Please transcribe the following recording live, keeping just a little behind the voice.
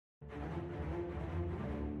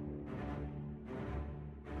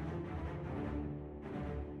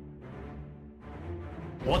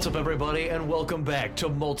What's up, everybody, and welcome back to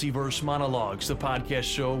Multiverse Monologues, the podcast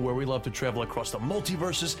show where we love to travel across the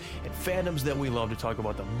multiverses and fandoms that we love to talk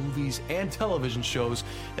about the movies and television shows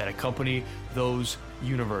that accompany those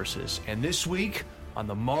universes. And this week, on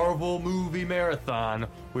the Marvel Movie Marathon,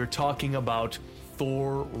 we're talking about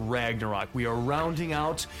Thor Ragnarok. We are rounding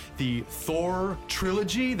out the Thor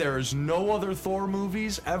trilogy. There's no other Thor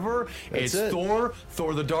movies ever. It's Thor,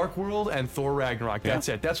 Thor the Dark World, and Thor Ragnarok. That's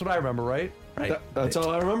it. That's what I remember, right? Right. That's all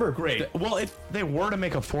I remember. Great. Well, if they were to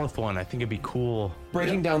make a fourth one, I think it'd be cool.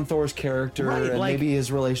 Breaking down Thor's character and maybe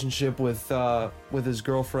his relationship with his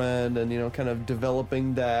girlfriend, and kind of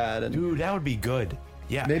developing that. And Dude, that would be good.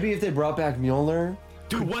 Yeah. maybe if they brought back Mjolnir.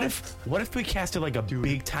 Dude, what if we casted like a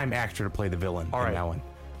big time actor to play the villain in that one?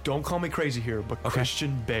 Don't call me crazy here, but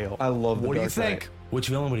Christian Bale. I love the What do you Dark think? Knight. Which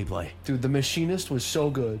villain would he play? Dude, the Machinist was so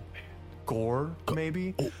good. Gore,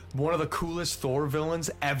 maybe? One of the coolest Thor villains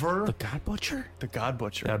ever. The God Butcher? The God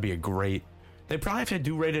Butcher. That'd be a great. They probably have to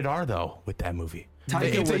do rated R though with that movie.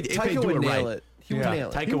 Taika would nail it. He would nail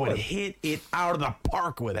it. Taika would hit it out of the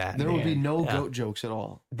park with that. There would be no goat jokes at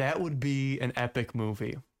all. That would be an epic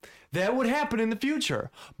movie. That would happen in the future.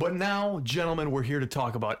 But now, gentlemen, we're here to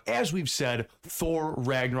talk about, as we've said, Thor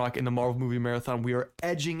Ragnarok in the Marvel Movie Marathon. We are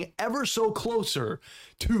edging ever so closer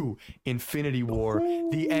to Infinity War,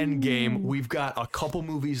 the end game. We've got a couple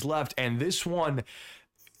movies left, and this one,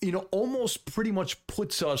 almost pretty much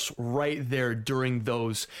puts us right there during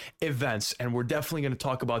those events. And we're definitely going to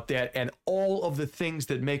talk about that and all of the things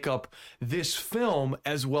that make up this film,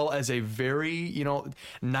 as well as a very,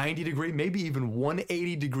 90-degree, maybe even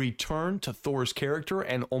 180-degree turn to Thor's character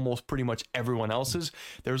and almost pretty much everyone else's.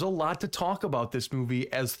 There's a lot to talk about this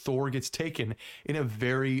movie as Thor gets taken in a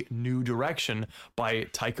very new direction by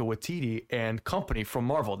Taika Waititi and company from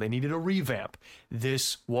Marvel. They needed a revamp.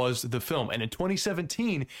 This was the film. And in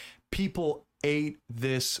 2017, people ate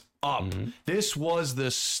this up. This was the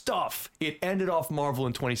stuff. It ended off Marvel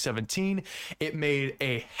in 2017. It made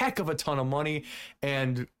a heck of a ton of money,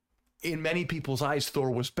 and in many people's eyes,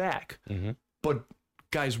 Thor was back. But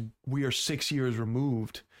guys, we are 6 years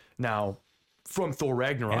removed now from Thor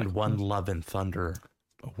Ragnarok. And one Love and Thunder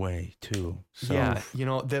away too. So yeah,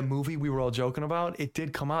 that movie we were all joking about, it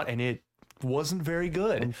did come out and it wasn't very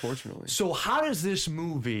good, unfortunately. So how does this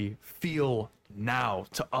movie feel now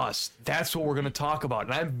to us? That's what we're going to talk about,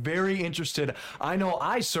 and I'm very interested. I know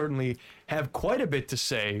I certainly have quite a bit to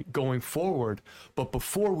say going forward, but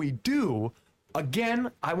before we do, again,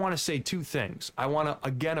 I want to say two things. I want to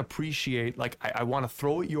again appreciate, I want to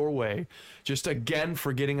throw it your way, just again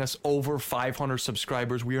for getting us over 500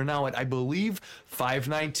 subscribers. We are now at, I believe,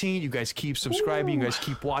 519. You guys keep subscribing. You guys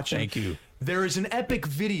keep watching. Thank you. There is an epic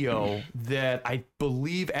video that I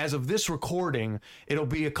believe, as of this recording, it'll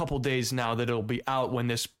be a couple days now that it'll be out when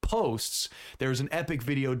this posts. There's an epic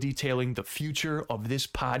video detailing the future of this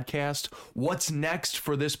podcast. What's next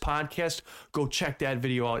for this podcast? Go check that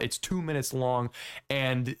video out. It's 2 minutes long,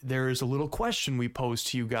 and there is a little question we posed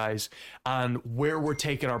to you guys on where we're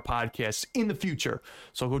taking our podcasts in the future.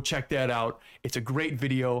 So go check that out. It's a great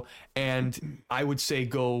video, and I would say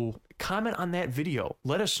go comment on that video.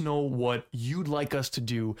 Let us know what you'd like us to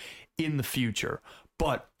do in the future.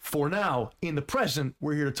 But for now, in the present,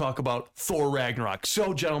 we're here to talk about Thor Ragnarok.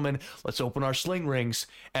 So, gentlemen, let's open our sling rings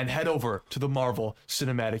and head over to the Marvel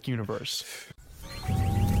Cinematic Universe.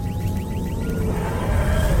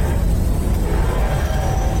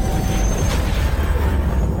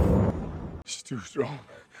 It's too strong.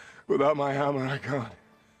 Without my hammer, I can't.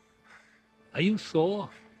 Are you Thor,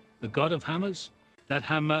 the god of hammers? That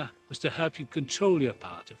hammer was to help you control your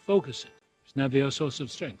power, to focus it. It's never your source of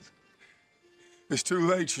strength. It's too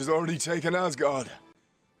late. She's already taken Asgard.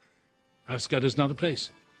 Asgard is not a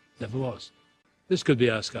place. Never was. This could be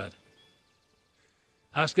Asgard.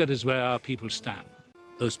 Asgard is where our people stand.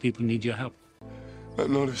 Those people need your help.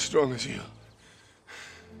 I'm not as strong as you.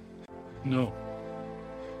 No.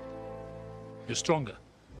 You're stronger.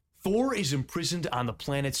 Thor is imprisoned on the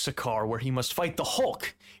planet Sakaar, where he must fight the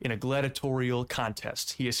Hulk in a gladiatorial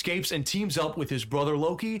contest. He escapes and teams up with his brother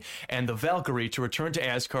Loki and the Valkyrie to return to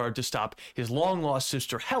Asgard to stop his long-lost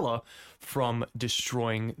sister Hela from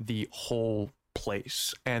destroying the whole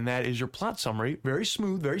place. And that is your plot summary. Very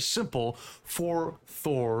smooth, very simple for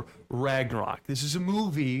Thor Ragnarok. This is a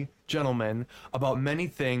movie, gentlemen, about many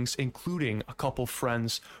things, including a couple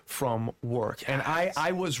friends from work. And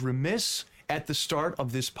I was remiss at the start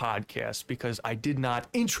of this podcast because I did not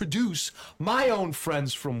introduce my own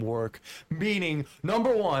friends from work, meaning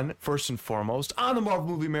number one, first and foremost, on the Marvel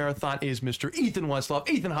Movie Marathon is Mr. Ethan Westloff.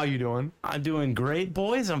 Ethan, how you doing? I'm doing great,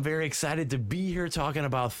 boys. I'm very excited to be here talking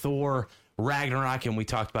about Thor Ragnarok, and we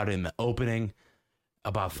talked about it in the opening.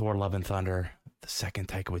 about Thor: Love and Thunder, the second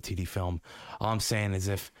Taika Waititi film. All I'm saying is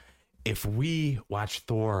if we watch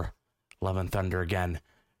Thor: Love and Thunder again,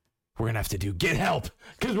 we're gonna have to get help,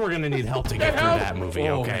 because we're gonna need help to get through that movie.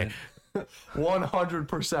 Okay. 100%.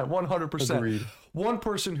 100%. Agreed. One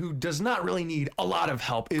person who does not really need a lot of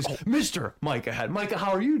help is Mr. Micah Head. Micah,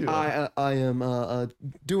 how are you doing? I am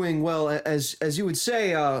doing well. As you would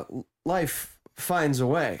say, life finds a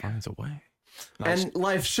way. Finds a way. Nice. And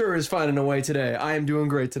life sure is finding a way today. I am doing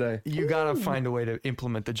great today. You gotta find a way to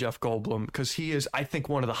implement the Jeff Goldblum, because he is, I think,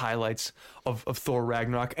 one of the highlights of Thor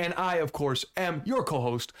Ragnarok. And I, of course, am your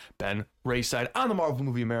co-host, Ben Rayside, on the Marvel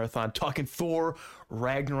Movie Marathon, talking Thor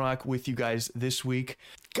Ragnarok with you guys this week.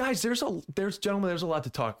 Guys, there's a lot to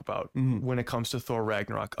talk about when it comes to Thor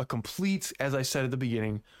Ragnarok. A complete, as I said at the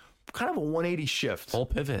beginning, kind of a 180 shift. Full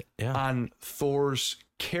pivot, yeah. On Thor's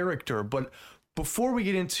character. But before we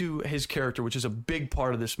get into his character, which is a big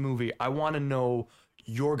part of this movie, I want to know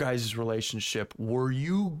your guys' relationship. Were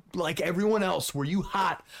you, like everyone else, were you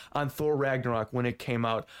hot on Thor Ragnarok when it came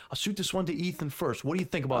out? I'll shoot this one to Ethan first. What do you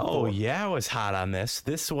think about Thor? Oh, yeah, I was hot on this.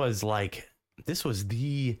 This was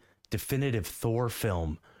the definitive Thor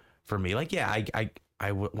film for me. Like, yeah,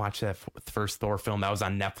 I watched that first Thor film that was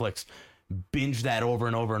on Netflix, binged that over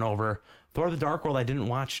and over and over. Thor: The Dark World I didn't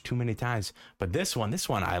watch too many times, but this one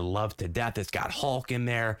I love to death. It's got Hulk in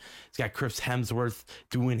there. It's got Chris Hemsworth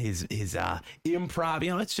doing his improv.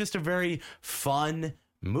 You know, it's just a very fun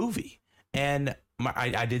movie. And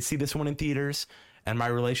I did see this one in theaters, and my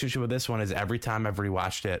relationship with this one is every time I've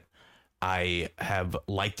rewatched it, I have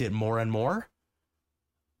liked it more and more.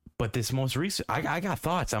 But this most recent, I got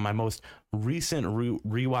thoughts on my most recent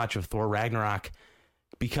rewatch of Thor Ragnarok,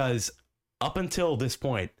 because up until this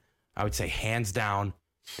point, I would say hands down,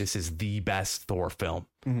 this is the best Thor film.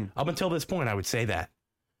 Up until this point, I would say that.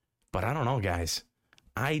 But I don't know, guys.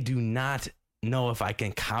 I do not know if I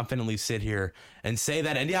can confidently sit here and say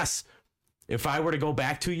that. And yes, if I were to go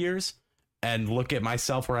back 2 years and look at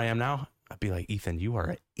myself where I am now, I'd be like, Ethan, you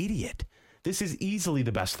are an idiot. This is easily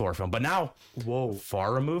the best Thor film. But now,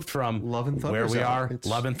 far removed from Love and where we are. It's...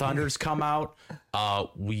 Love and Thunder's come out.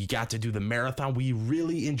 We got to do the marathon. We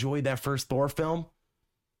really enjoyed that first Thor film.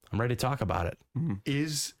 I'm ready to talk about it.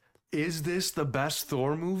 Is this the best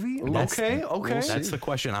Thor movie? That's okay. That's the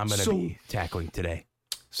question I'm going to be tackling today.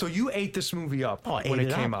 So you ate this movie up when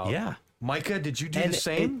it came out. Yeah. Micah, did you do the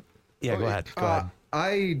same? Go ahead. Go ahead.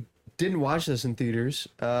 I didn't watch this in theaters.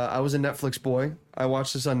 I was a Netflix boy. I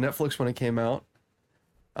watched this on Netflix when it came out.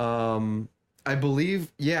 I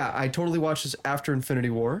believe, I totally watched this after Infinity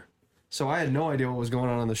War. So I had no idea what was going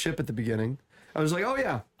on the ship at the beginning. I was like, oh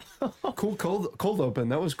yeah, cool, cold open.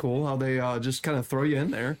 That was cool how they just kind of throw you in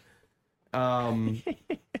there.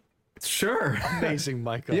 Sure. Amazing,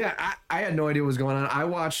 Micah. Yeah, I had no idea what was going on. I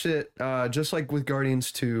watched it just like with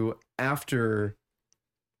Guardians 2 after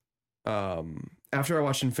I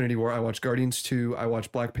watched Infinity War. I watched Guardians 2, I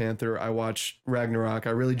watched Black Panther, I watched Ragnarok.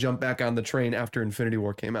 I really jumped back on the train after Infinity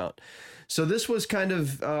War came out. So this was kind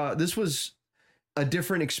of this was a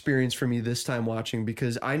different experience for me this time watching,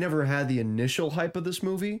 because I never had the initial hype of this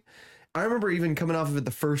movie. I remember even coming off of it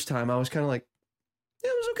the first time, I was kind of like, yeah,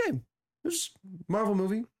 it was okay. It was a Marvel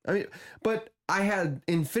movie. I mean, but I had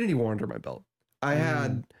Infinity War under my belt. I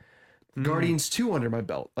had Guardians 2 under my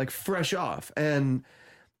belt, like fresh off. And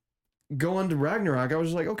going to Ragnarok, I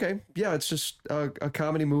was like, okay, yeah, it's just a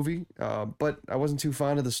comedy movie. But I wasn't too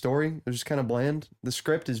fond of the story. It was just kind of bland. The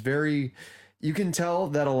script is very... You can tell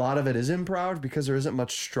that a lot of it is improv because there isn't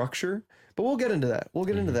much structure, but we'll get into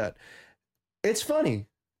that. It's funny.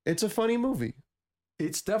 It's a funny movie.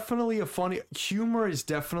 It's definitely humor is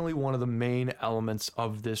definitely one of the main elements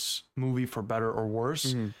of this movie, for better or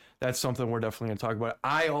worse. That's something we're definitely going to talk about.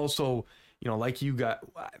 I also, like you got,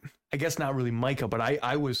 I guess not really Micah, but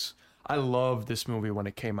I loved this movie when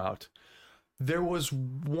it came out. There was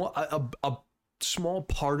a small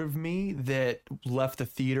part of me that left the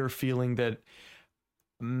theater feeling that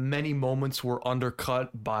many moments were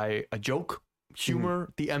undercut by a joke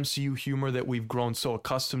humor, the MCU humor that we've grown so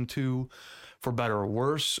accustomed to, for better or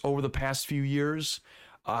worse, over the past few years.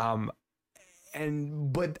 But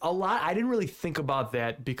a lot, I didn't really think about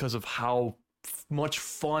that because of how much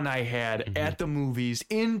fun I had at the movies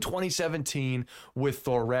in 2017 with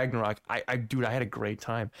Thor Ragnarok. I had a great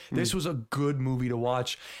time. This was a good movie to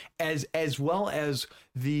watch, as well as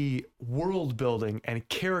the world building and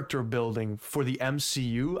character building for the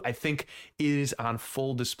MCU. I think is on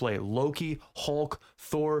full display. Loki, Hulk,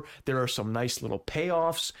 Thor. There are some nice little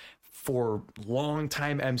payoffs for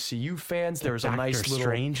longtime MCU fans. There's a nice little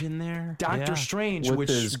Strange in there. Strange, with which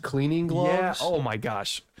his cleaning gloves. Yeah. Oh my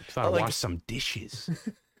gosh. Thought I washed some dishes.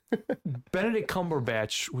 Benedict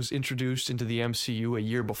Cumberbatch was introduced into the MCU a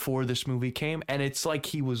year before this movie came, and it's like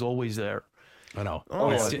he was always there. I know.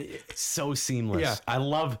 Oh, It's so seamless. Yeah. I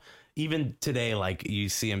love, even today, like you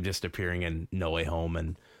see him just appearing in No Way Home,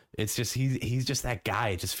 and it's just he's just that guy.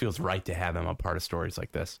 It just feels right to have him a part of stories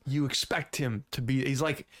like this. You expect him to be. He's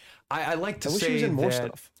like, I like to I wish say he was in more that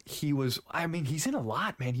stuff. he was. I mean, he's in a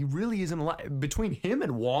lot, man. He really is in a lot. Between him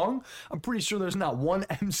and Wong, I'm pretty sure there's not one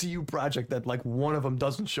MCU project that like one of them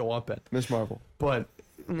doesn't show up in. Miss Marvel, But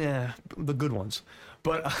yeah, the good ones.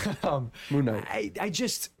 But Moon Knight. I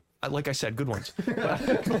just, like I said, good ones.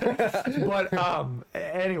 but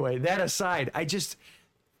anyway, that aside,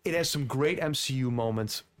 it has some great MCU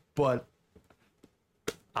moments, but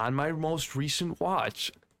on my most recent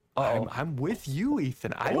watch, I'm with you,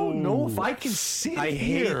 Ethan. I don't know if I can sit I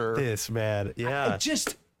here. hate this, man. Yeah.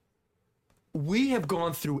 We have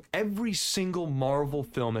gone through every single Marvel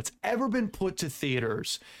film that's ever been put to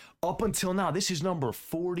theaters up until now. This is number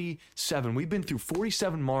 47. We've been through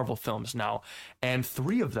 47 Marvel films now, and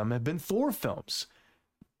 3 of them have been Thor films.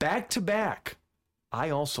 Back to back. I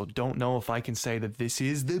also don't know if I can say that this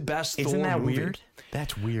is the best Isn't Thor that movie. weird?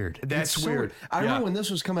 That's weird. That's It's so- weird. I Yeah. remember when this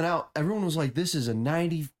was coming out, everyone was like, "This is a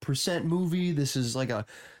 90% movie. This is like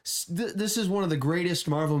this is one of the greatest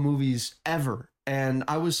Marvel movies ever." And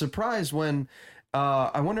I was surprised when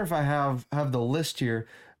I wonder if I have the list here,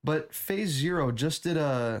 but Phase Zero just did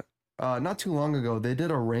a not too long ago. They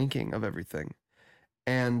did a ranking of everything,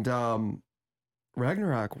 and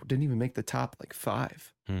Ragnarok didn't even make the top like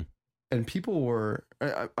 5. And people were.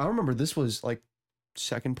 I remember this was like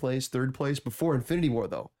second place, third place before Infinity War,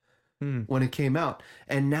 though, when it came out.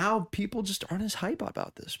 And now people just aren't as hype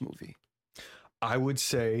about this movie. I would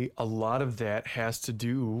say a lot of that has to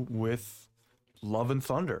do with Love and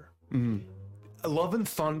Thunder. Love and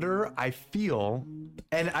Thunder, I feel,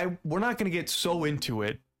 and we're not going to get so into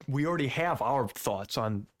it. We already have our thoughts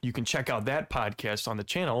on. You can check out that podcast on the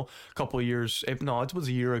channel a couple of years. No, it was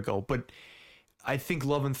a year ago, but I think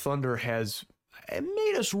Love and Thunder has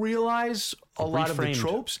made us realize a lot of the Reframed.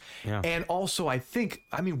 tropes. Yeah. And also, I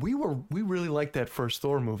mean, we really liked that first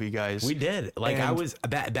Thor movie, guys. We did. Like And-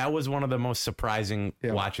 that was one of the most surprising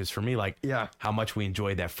watches for me. Like how much we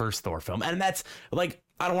enjoyed that first Thor film. And that's like,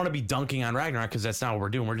 I don't want to be dunking on Ragnarok because that's not what we're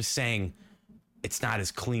doing. We're just saying it's not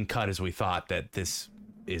as clean cut as we thought that this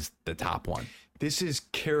is the top one. This is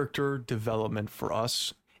character development for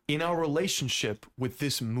us in our relationship with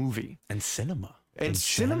this movie. And cinema. And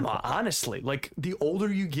cinema, honestly. Like, the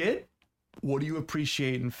older you get, what do you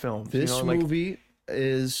appreciate in films? This movie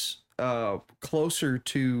is closer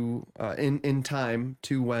to in time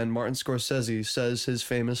to when Martin Scorsese says his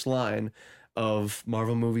famous line of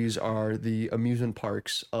Marvel movies are the amusement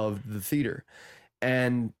parks of the theater,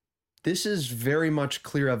 and this is very much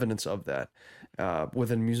clear evidence of that.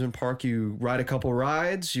 With an amusement park, you ride a couple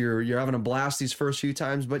rides, you're having a blast these first few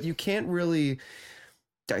times, but you can't really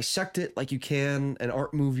dissect it like you can an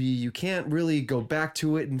art movie. You can't really go back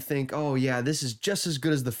to it and think, oh yeah, this is just as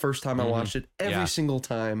good as the first time I watched it every single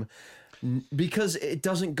time, because it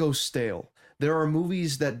doesn't go stale. There are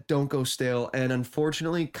movies that don't go stale, and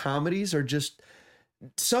unfortunately comedies are just,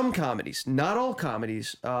 some comedies, not all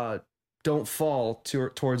comedies, don't fall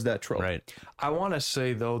towards that trope. Right. I want to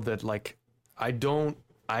say, though, that, like, I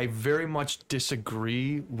very much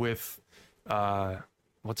disagree with,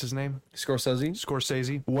 what's his name?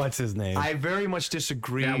 Scorsese. What's his name? I very much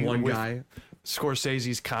disagree That one with guy.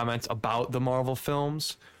 Scorsese's comments about the Marvel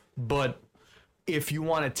films, but if you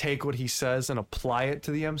want to take what he says and apply it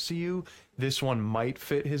to the MCU, this one might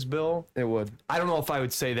fit his bill. It would. I don't know if I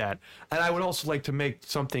would say that. And I would also like to make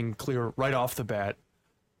something clear right off the bat.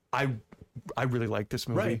 I really like this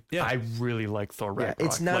movie. Right, yeah. I really like Thor Ragnarok.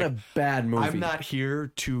 It's not Like, a bad movie. I'm not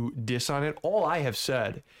here to diss on it. All I have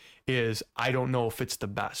said is I don't know if it's the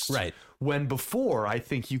best. Right. When before, I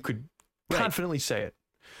think you could confidently say it.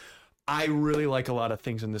 I really like a lot of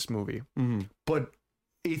things in this movie. But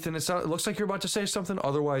Ethan, it looks like you're about to say something.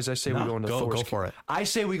 Otherwise, I say we go into Thor's. Go for it. I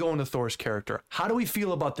say we go into Thor's character. How do we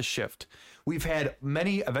feel about the shift? We've had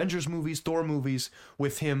many Avengers movies, Thor movies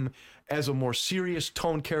with him as a more serious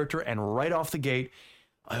tone character, and right off the gate,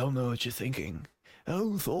 I don't know what you're thinking.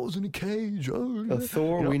 Oh, Thor's in a cage. Oh, The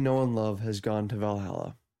Thor you know, we know and love has gone to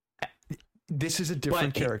Valhalla. this is a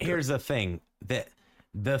different But character. here's the thing, that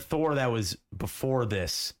the Thor that was before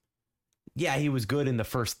this, yeah, he was good in the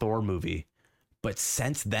first Thor movie, but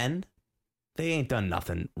since then, they ain't done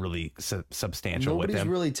nothing really substantial with Nobody's him.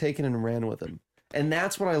 really taken and ran with him. And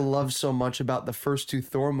that's what I love so much about the first 2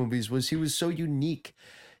 Thor movies, was he was so unique.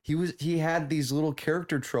 he had these little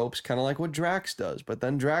character tropes, kind of like what Drax does. But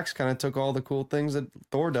then Drax kind of took all the cool things that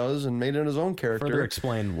Thor does and made it his own character. Further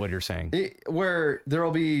explain what you're saying. Where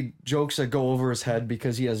there'll be jokes that go over his head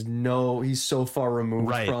because he's so far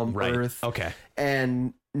removed from Earth. Okay.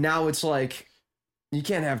 And now it's like, you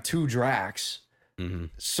can't have two Drax. Mm-hmm.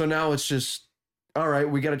 So now it's just, all right,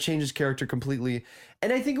 we got to change his character completely.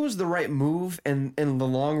 And I think it was the right move in the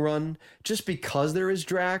long run, just because there is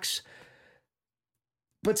Drax.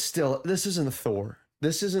 But still, this isn't Thor.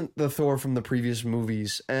 This isn't the Thor from the previous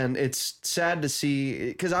movies. And it's sad to see,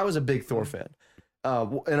 because I was a big Thor fan.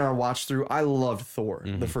 In our watch through, I loved Thor,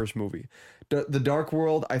 the first movie. The Dark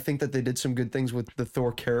World, I think that they did some good things with the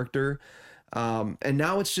Thor character. And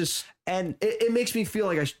now it's just, and it makes me feel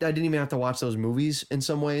like I didn't even have to watch those movies in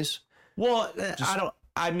some ways. Well,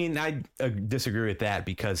 I disagree with that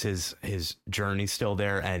because his journey's still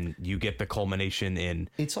there, and you get the culmination in.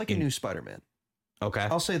 It's like a new Spider-Man. Okay,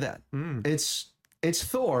 I'll say that. It's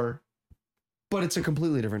Thor, but it's a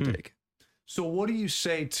completely different take. So what do you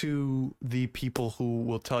say to the people who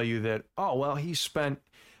will tell you that, oh, well, he spent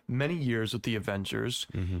many years with the Avengers.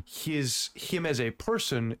 Him as a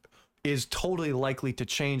person is totally likely to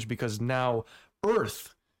change because now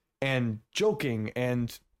Earth and joking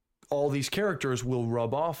and all these characters will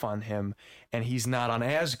rub off on him, and he's not on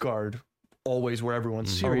Asgard always where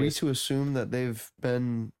everyone's serious. Are we to assume that they've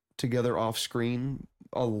been together off screen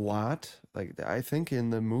a lot? Like, I think in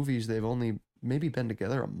the movies they've only maybe been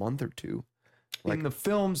together a month or two. Like, in the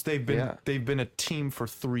films, they've been a team for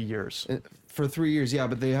 3 years. For 3 years, yeah,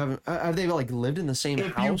 but they haven't. Have they like lived in the same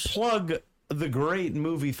house? If you plug the great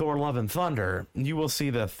movie Thor: Love and Thunder, you will see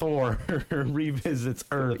that Thor revisits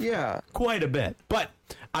Earth quite a bit. But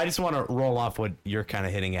I just want to roll off what you're kind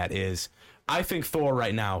of hitting at is I think Thor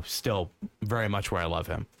right now still very much where I love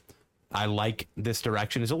him. I like this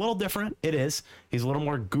direction. It's a little different. It is. He's a little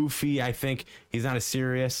more goofy. I think he's not as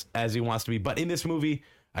serious as he wants to be. But in this movie,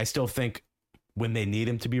 I still think when they need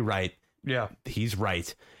him to be right, he's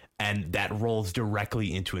right. And that rolls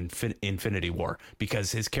directly into Infinity War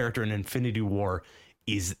because his character in Infinity War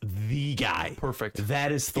is the guy. Perfect.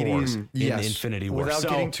 That is Thor in Infinity War. Without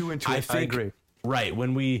getting too into it, I agree. Right.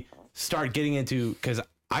 When we start getting into, because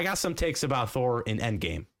I got some takes about Thor in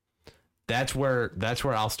Endgame. That's where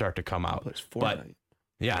I'll start to come out. Plays Fortnite. But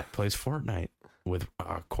yeah, plays Fortnite with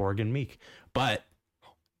Korg and Meek. But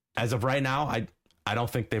as of right now, I don't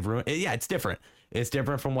think they've ruined it. Yeah, it's different. It's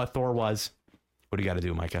different from what Thor was. What do you got to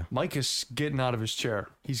do, Micah? Mike is getting out of his chair.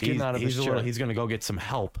 He's getting out of his chair. He's going to go get some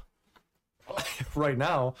help. Right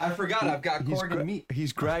now. I forgot I've got Korg and Meat.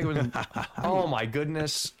 He's grabbing. Oh my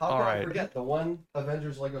goodness. How All can I right. forget the one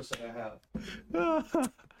Avengers Lego set I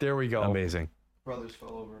have? There we go. Amazing. Brothers fell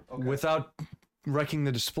over. Okay. Without wrecking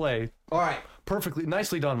the display. All right. Perfectly.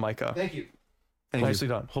 Nicely done, Micah. Thank you. Nicely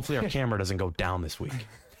done. Hopefully our camera doesn't go down this week.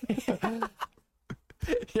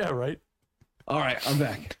 Yeah, right. All right, I'm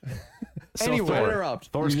back. So Anyway, Thor, interrupt.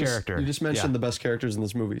 Thor's You character. You just mentioned the best characters in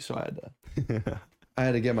this movie, so I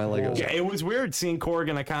had to get my Legos. Yeah, it was weird seeing Korg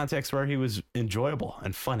in a context where he was enjoyable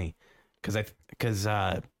and funny, because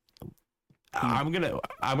I'm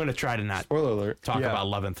gonna try to not Spoiler alert. talk about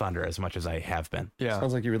Love and Thunder as much as I have been. Yeah.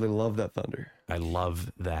 Sounds like you really love that thunder. I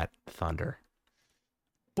love that thunder.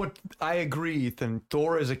 But I agree, Ethan.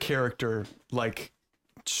 Thor is a character, like,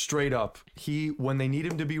 straight up. When they need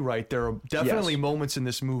him to be right, there are definitely moments in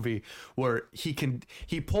this movie where he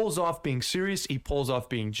pulls off being serious, he pulls off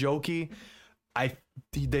being jokey.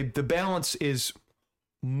 The balance is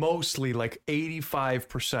mostly like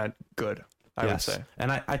 85% good, I would say.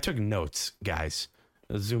 And I took notes, guys.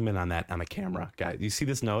 Zoom in on that on the camera, guys. You see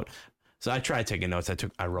this note? So I tried taking notes.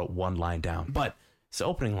 I wrote one line down, but it's the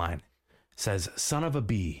opening line. Says, "Son of a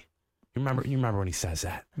bee." You remember when he says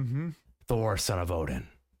that? Mm-hmm. Thor, son of Odin.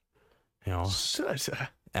 You know,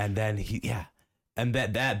 and then and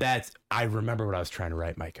that's I remember what I was trying to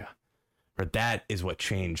write, Micah. But that is what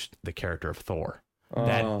changed the character of Thor.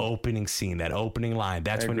 That opening scene, that opening line.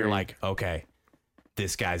 That's when you're like, okay,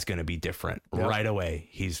 this guy's gonna be different right away.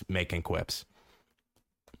 He's making quips.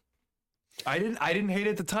 I didn't hate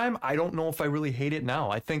it at the time. I don't know if I really hate it now.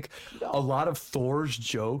 I think a lot of Thor's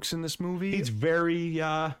jokes in this movie. He's very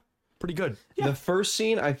pretty good. Yeah. The first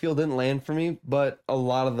scene I feel didn't land for me, but a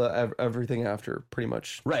lot of the everything after pretty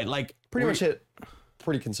much much hit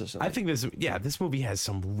pretty consistent. I think this movie has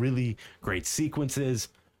some really great sequences,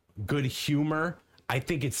 good humor. I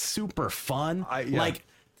think it's super fun. Like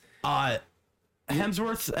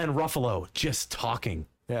Hemsworth and Ruffalo just talking.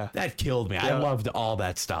 Yeah. That killed me. I loved all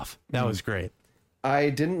that stuff. That was great. I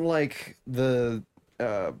didn't like the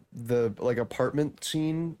like apartment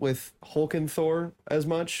scene with Hulk and Thor as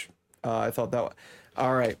much. I thought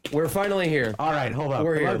All right, we're finally here. All right, hold up.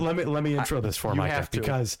 We're here. Let me intro this for Micah, have to.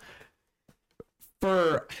 because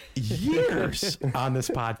for years on this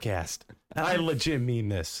podcast, and I legit mean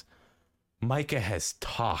this, Micah has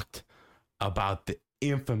talked about the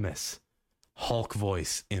infamous Hulk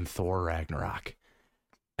voice in Thor Ragnarok.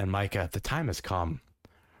 And Micah, the time has come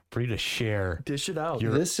for you to share Dish it out.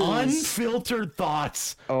 your This is- unfiltered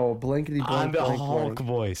thoughts Oh, blankety blank, on the blank, Hulk blank.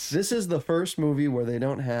 voice. This is the first movie where they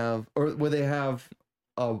don't have, or where they have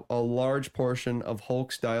a large portion of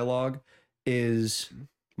Hulk's dialogue is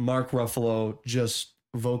Mark Ruffalo just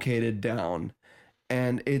vocated down.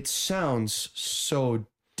 And it sounds so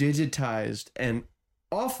digitized and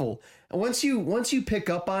awful. And once you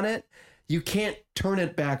pick up on it, you can't turn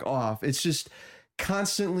it back off. It's just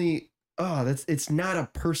constantly, it's not a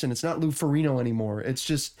person. It's not Lou Ferrigno anymore. It's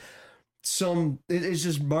just it's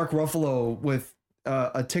just Mark Ruffalo with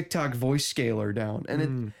a TikTok voice scaler down.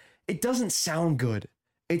 And it doesn't sound good.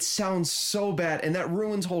 It sounds so bad. And that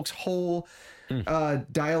ruins Hulk's whole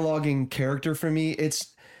dialoguing character for me.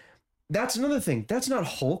 That's another thing. That's not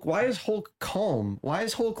Hulk. Why is Hulk calm? Why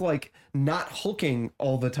is Hulk like not hulking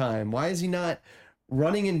all the time? Why is he not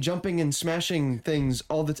running and jumping and smashing things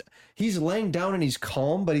all the time? He's laying down and he's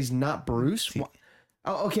calm, but he's not Bruce.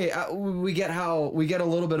 Okay, we get a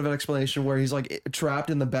little bit of an explanation where he's like trapped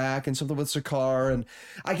in the back and something with Sakaar, and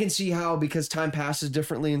I can see how, because time passes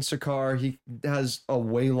differently in Sakaar, he has a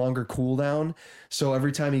way longer cooldown. So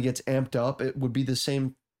every time he gets amped up, it would be the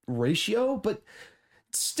same ratio, but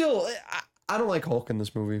still, I don't like Hulk in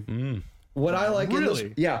this movie. What I like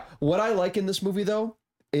what I like in this movie though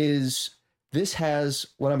is this has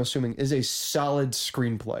what I'm assuming is a solid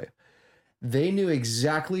screenplay. They knew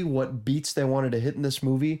exactly what beats they wanted to hit in this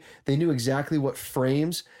movie. They knew exactly what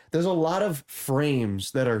frames. There's a lot of frames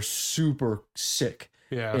that are super sick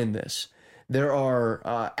in this. There are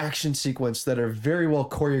action sequences that are very well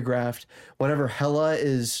choreographed. Whenever Hela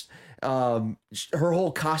is, her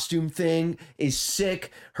whole costume thing is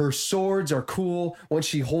sick. Her swords are cool. When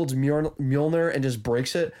she holds Mjolnir and just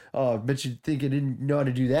breaks it, bet you think I didn't know how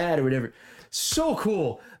to do that or whatever. So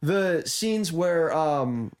cool. The scenes where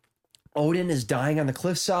Odin is dying on the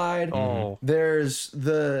cliffside. There's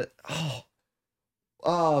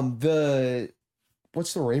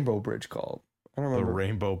what's the Rainbow Bridge called? I don't remember. The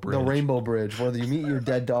Rainbow Bridge. The Rainbow Bridge, where you meet your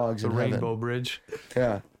dead dogs in heaven. Rainbow Bridge.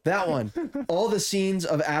 Yeah, that one. All the scenes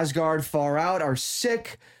of Asgard far out are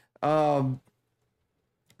sick. I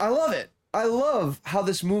love it. I love how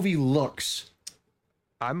this movie looks.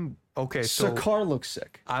 I'm okay. So Sakaar looks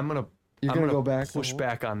sick. I'm gonna go back? push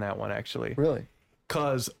back on that one actually, Really?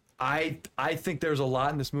 because I think there's a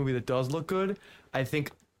lot in this movie that does look good. I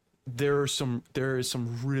think there is some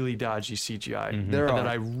really dodgy CGI There that are.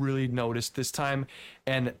 I really noticed this time,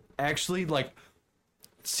 and actually like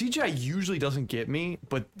CGI usually doesn't get me,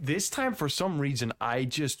 but this time for some reason I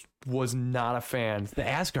just was not a fan. The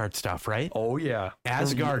Asgard stuff, right? Oh yeah,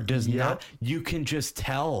 Asgard does Yep. not. You can just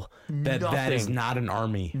tell that is Nothing. not an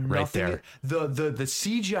army right there. The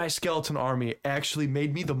CGI skeleton army actually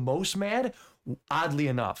made me the most mad, oddly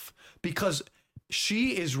enough, because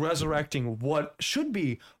she is resurrecting what should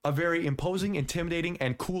be a very imposing, intimidating,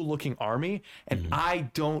 and cool-looking army, and I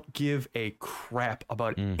don't give a crap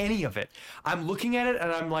about any of it. I'm looking at it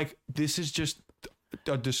and I'm like, this is just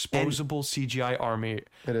a disposable CGI army.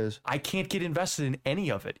 It is. I can't get invested in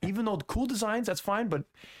any of it, even though the cool designs, that's fine, but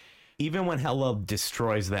Even when Hela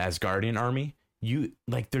destroys the Asgardian army,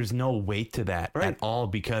 there's no weight to that at all,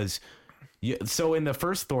 because so in the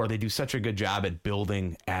first Thor, they do such a good job at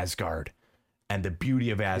building Asgard and the beauty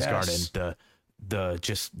of Asgard, and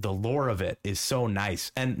the lore of it is so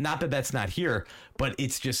nice. And not that that's not here, but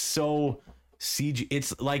it's just so CG.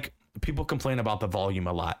 It's like people complain about the volume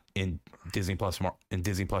a lot in Disney Plus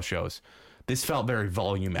shows. This felt very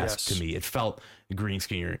volume-esque to me. It felt green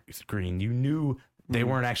screen. You knew they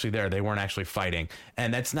weren't actually there. They weren't actually fighting.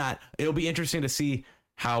 And that's not, it'll be interesting to see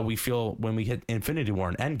how we feel when we hit Infinity War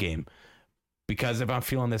and Endgame, because if I'm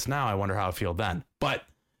feeling this now, I wonder how I feel then. But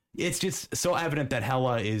it's just so evident that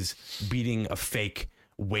Hela is beating a fake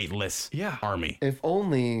weightless army. If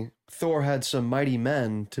only Thor had some mighty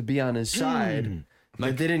men to be on his side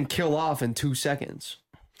that they didn't kill off in 2 seconds.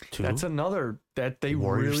 that's another that they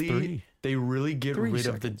Warriors really 3. get 3 rid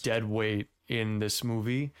of the seconds. dead weight in this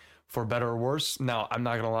movie, for better or worse. Now, I'm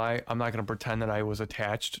not gonna lie, I'm not gonna pretend that I was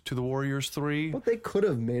attached to the Warriors 3. But they could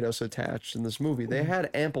have made us attached in this movie. They had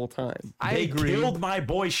ample time. I They agree, killed my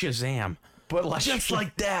boy Shazam. but like Just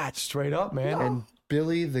like that. straight up, man. And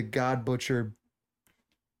Billy the God Butcher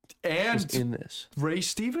was And in this. Ray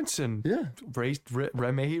Stevenson. Yeah. Ray,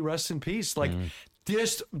 may he rest in peace. Like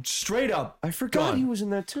Just straight up. I forgot done. he was in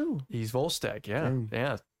that too. He's Volstagg, yeah.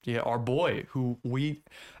 Mm. Yeah, our boy, who we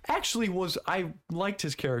actually I liked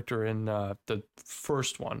his character in the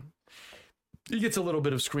first one. He gets a little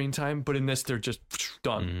bit of screen time, but in this, they're just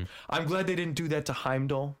done. Mm-hmm. I'm glad they didn't do that to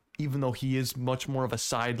Heimdall, even though he is much more of a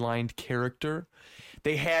sidelined character.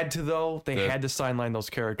 They had to, though. They had to sideline those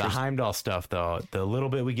The characters. Heimdall stuff, though, the little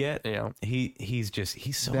bit we get, Yeah. he's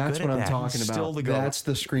so That's good what at I'm that. talking He's about. still the GOAT. That's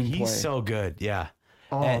the screenplay. He's so good, yeah.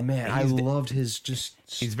 oh and man, I he's- loved his just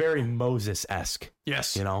He's very Moses-esque,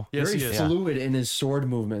 Yes. you know? Yes, very he is. fluid in his sword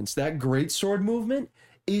movements. That great sword movement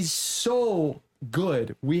is so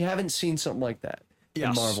good. We haven't seen something like that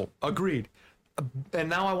in Marvel. Agreed. And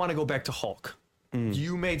now I want to go back to Hulk.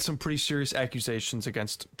 You made some pretty serious accusations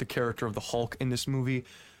against the character of the Hulk in this movie.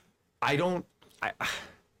 I don't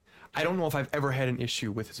know if I've ever had an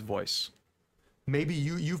issue with his voice. Maybe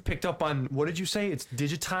you've picked up on, what did you say? It's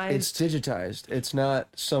digitized? It's digitized. It's not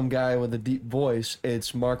some guy with a deep voice.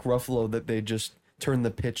 It's Mark Ruffalo that they just turned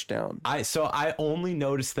the pitch down. I only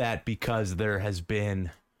noticed that because there has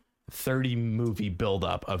been 30 movie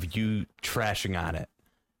buildup of you trashing on it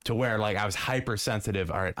to where like I was hypersensitive.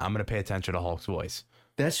 All right, I'm gonna pay attention to Hulk's voice.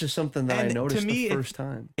 That's just something that And I noticed to me, the first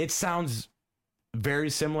time. It sounds very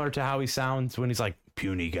similar to how he sounds when he's like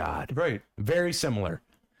puny god. Right. Very similar.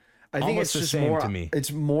 I think Almost it's the just same more. to me.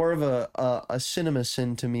 It's more of a cinema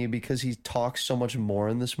sin to me because he talks so much more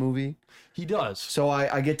in this movie. He does. So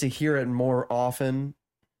I get to hear it more often,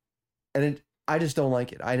 and I just don't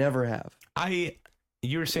like it. I never have.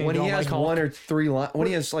 You were saying When he don't has like Hulk? one or three lines, when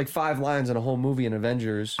he has like 5 lines in a whole movie in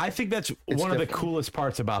Avengers. I think that's It's one of the different. coolest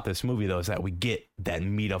parts about this movie, though, is that we get that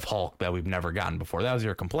meat of Hulk that we've never gotten before. That was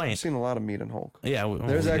your I've complaint. seen a lot of meat in Hulk. Yeah,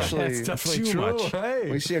 There's actually- That's definitely too true. much. Hey,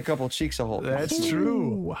 We see a couple cheeks of Hulk. that's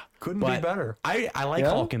true. Couldn't be But better. I like Yeah?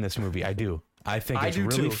 Hulk in this movie. I do. I think I it's do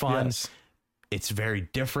really too, fun. yes. It's very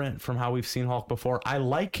different from how we've seen Hulk before. I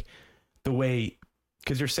like the way,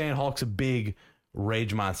 because you're saying Hulk's a big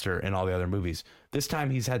rage monster in all the other movies. This time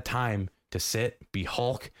he's had time to sit, be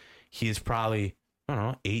Hulk. He is probably, I don't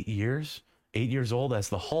know, 8 years old as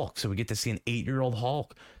the Hulk. So we get to see an 8-year-old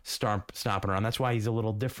Hulk stomping around. That's why he's a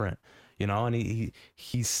little different, you know, and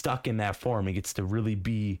he's stuck in that form. He gets to really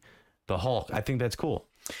be the Hulk. I think that's cool.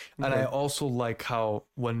 And I also like how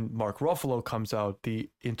when Mark Ruffalo comes out, the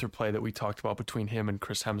interplay that we talked about between him and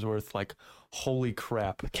Chris Hemsworth, like, holy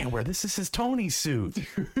crap. Can't wear this. This is Tony's suit.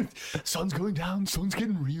 Sun's going down, sun's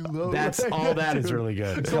getting real low. That's all that is really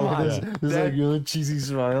good. Come on. There's like a cheesy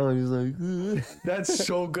smile, and he's like, That's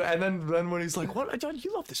so good. And then when he's like, "What? John,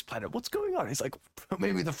 you love this planet. What's going on?" He's like,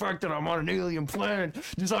 "Maybe the fact that I'm on an alien planet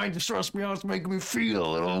designed to stress me out is making me feel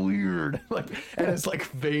a little weird." Like, and his like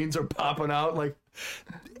veins are popping out. Like,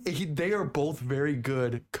 they are both very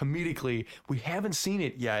good comedically. We haven't seen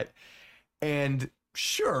it yet, and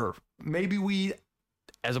sure, maybe we,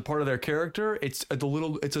 as a part of their character, it's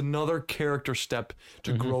another character step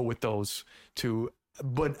to grow with those two.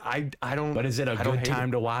 But I don't. But is it a I don't good hate time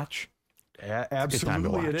it. to watch?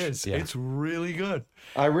 Absolutely, it watch. is. Yeah. It's really good.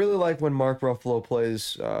 I really like when Mark Ruffalo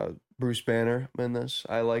plays Bruce Banner in this.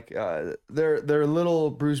 I like their little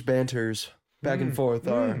Bruce banters back and forth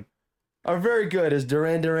are very good. His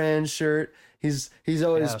Duran Duran shirt. He's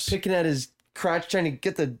always Yes. picking at his crotch trying to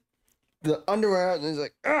get the underwear out, and he's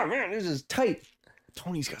like, "Oh man, this is tight."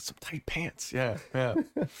 Tony's got some tight pants. Yeah, yeah,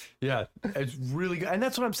 yeah. It's really good, and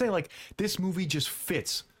that's what I'm saying. Like, this movie just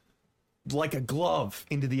fits like a glove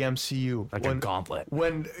into the MCU. Like a gauntlet.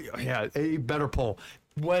 A better pull.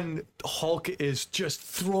 When Hulk is just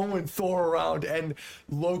throwing Thor around and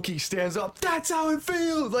Loki stands up, that's how it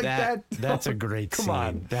feels. Like that. That's a great Come scene.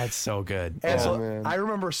 on. That's so good. And so man. I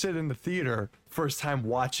remember sitting in the theater first time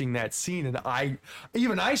watching that scene, and I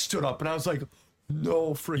stood up and I was like,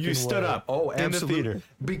 "No freaking!" You stood way." up Oh, in the absolutely.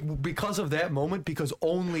 theater. Because of that moment. Because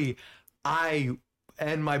only I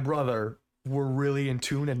and my brother were really in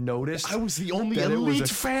tune and noticed. I was the only that it was elite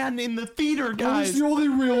a- fan in the theater, guys. only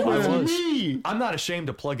real I one. was. Me. I'm not ashamed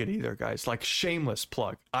to plug it either, guys. Like, shameless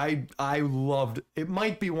plug. I loved it.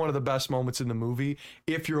 Might be one of the best moments in the movie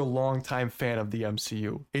if you're a longtime fan of the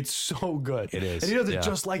MCU. It's so good. It is, and he does it yeah.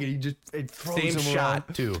 just like it. It throws Same him shot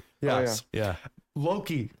around. too. Yes. Yeah.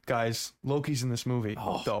 Loki, guys. Loki's in this movie.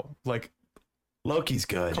 Though, like, Loki's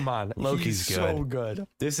good. come on, Loki's he's good. so good.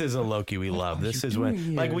 This is a Loki we love. This is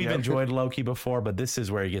when, like, we've enjoyed Loki before, but this is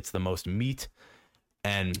where he gets the most meat.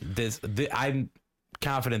 And I'm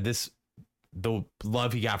confident the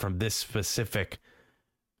love he got from this specific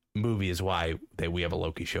movie is why that we have a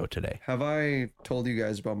Loki show today. Have I told you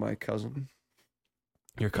guys about my cousin?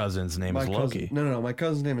 Your cousin's name is Loki. No. My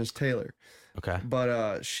cousin's name is Taylor. Okay.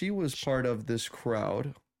 But she was part of this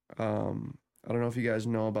crowd I don't know if you guys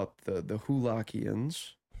know about the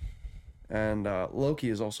Hulakians, and Loki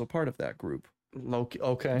is also part of that group. Loki.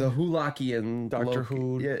 Okay. The Hulakian, Doctor Loki.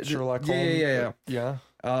 Who. Yeah, Sherlock yeah, Holmes.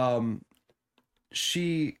 Yeah.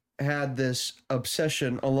 She had this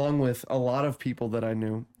obsession along with a lot of people that I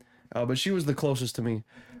knew, but she was the closest to me,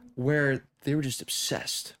 where they were just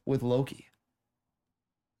obsessed with Loki.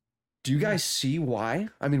 Do you guys see why?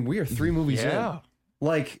 I mean, we are 3 movies in.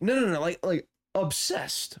 Like, no, like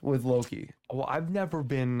obsessed with Loki. Well, I've never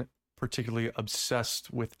been particularly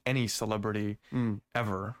obsessed with any celebrity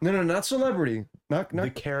ever. No, not celebrity. Not The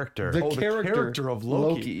character. the The character of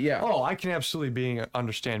Loki. yeah. Oh, I can absolutely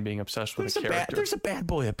understand being obsessed with a character. There's a bad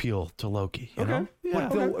boy appeal to Loki. You know?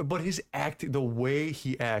 But his acting, the way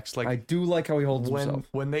he acts, like I do like how he holds himself.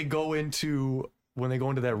 when they go into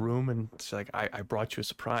that room and it's like I brought you a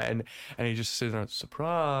surprise and he just sits there,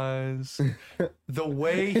 surprise. The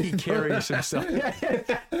way he carries himself.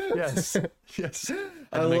 Yes.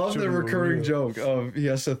 I love the recurring joke of he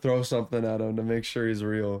has to throw something at him to make sure he's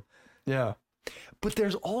real. Yeah. But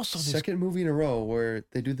there's also this Second movie in a row where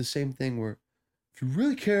they do the same thing where if you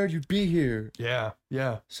really cared, you'd be here. Yeah.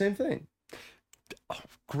 Same thing.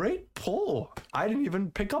 Great pull. I didn't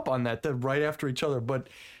even pick up on that. They're right after each other. But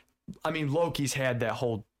I mean, Loki's had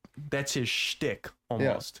that's his shtick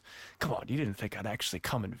almost. Come on, you didn't think I'd actually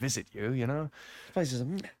come and visit you, you know? Place is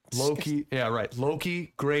Loki, yeah, right.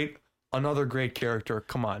 Loki, great. Another great character.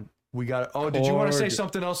 Come on. We got did you want to say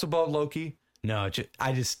something else about Loki? No,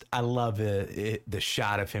 I love the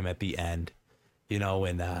shot of him at the end. You know,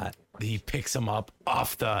 when he picks him up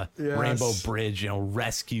off the Rainbow Bridge, you know,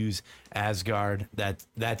 rescues Asgard.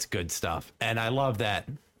 That's good stuff. And I love that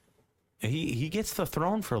he gets the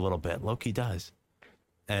throne for a little bit. Loki does.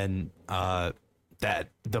 And that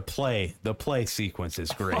the play sequence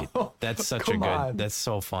is great. That's such a good. That's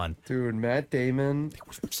so fun. Dude, Matt Damon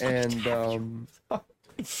and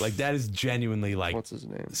like that is genuinely like what's his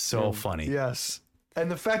name? So funny. Yes. And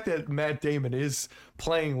the fact that Matt Damon is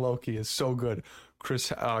playing Loki is so good. Chris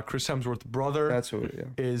Hemsworth's brother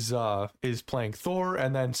is playing Thor,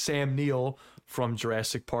 and then Sam Neill from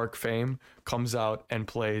Jurassic Park fame comes out and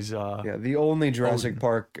plays the only Jurassic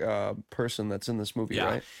Park person that's in this movie,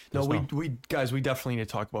 right? No, we definitely need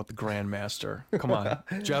to talk about the Grandmaster. Come on.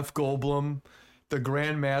 Jeff Goldblum, the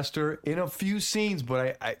Grandmaster in a few scenes,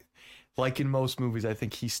 but I like in most movies, I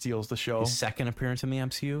think he steals the show. His second appearance in the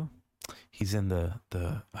MCU. He's in the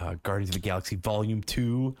Guardians of the Galaxy Volume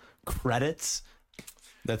 2 credits.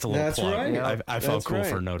 That's a little plug. Right. Yeah, I felt cool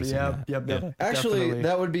for noticing that. Yep. Actually, Definitely.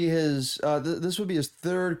 that would be his. This would be his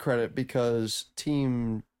third credit because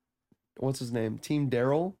what's his name? Team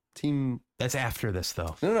Daryl. That's after this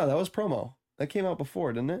though. No, that was promo. That came out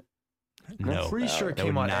before, didn't it? No, I'm pretty sure it that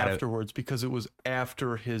came would out not have- afterwards because it was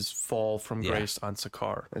after his fall from grace on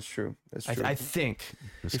Sakaar. That's true. I think,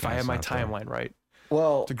 This if I guy's have my not there. timeline right.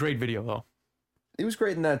 Well, It's a great video though. he was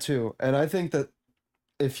great in that too, and I think that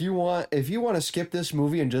if you want to skip this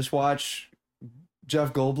movie and just watch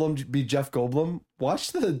Jeff Goldblum be Jeff Goldblum,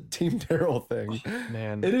 watch the Team Daryl thing.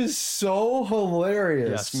 Man. It is so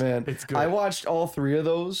hilarious, Yes, man. it's good. I watched all 3 of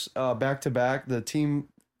those back to back. The Team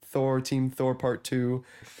Thor Part 2,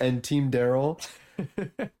 and Team Daryl.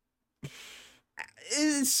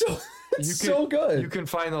 It's so good. You can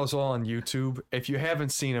find those all on YouTube. If you haven't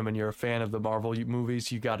seen them and you're a fan of the Marvel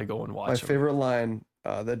movies, you got to go and watch My them. favorite line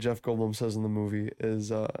that Jeff Goldblum says in the movie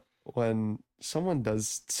is when someone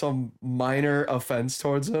does some minor offense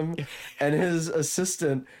towards him and his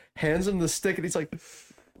assistant hands him the stick and he's like,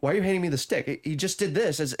 why are you handing me the stick? He just did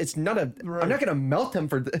this. It's not I'm not going to melt him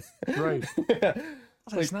for this. Right.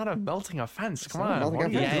 It's not a melting offense. Come not a on. melting what are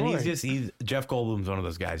you Yeah, and doing? he's Jeff Goldblum's one of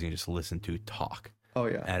those guys you just listen to talk, Oh,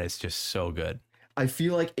 yeah. and it's just so good. I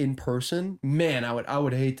feel like in person, man, I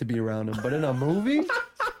would hate to be around him. But in a movie,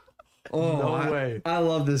 No way. I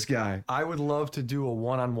love this guy. I would love to do a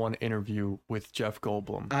one-on-one interview with Jeff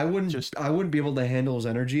Goldblum. I wouldn't be able to handle his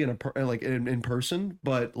energy in person,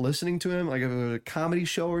 but listening to him, like if it was a comedy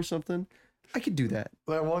show or something, I could do that.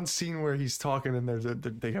 That one scene where he's talking and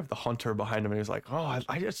they have the hunter behind him and he's like, oh,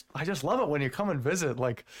 I just love it when you come and visit.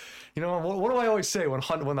 Like, you know, what do I always say when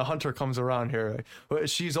the hunter comes around here?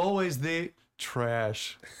 She's always the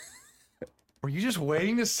trash. Were you just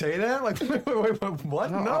waiting to say that? Like, wait,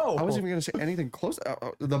 what? No. I wasn't even gonna say anything close.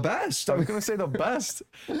 The best. I was gonna say the best.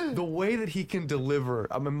 The way that he can deliver,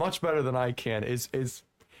 I mean, much better than I can, is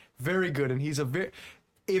very good. And he's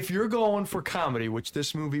if you're going for comedy, which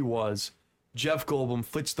this movie was, Jeff Goldblum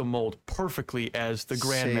fits the mold perfectly as the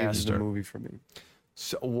Saves the Grandmaster. movie for me.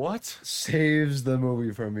 So, what? Saves the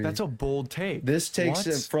movie for me. That's a bold take. This takes What?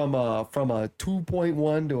 it from a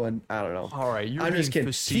 2.1 to an, I don't know. All right, you're I'm just being kidding.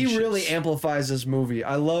 facetious. He really amplifies this movie.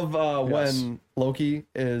 I love when Loki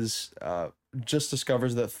is just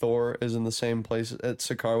discovers that Thor is in the same place at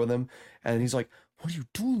Sakaar with him, and he's like, "What are you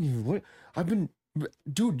doing here? What? I've been,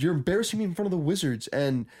 dude, you're embarrassing me in front of the wizards."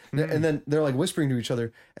 And then they're like whispering to each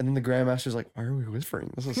other, and then the Grandmaster's like, "Why are we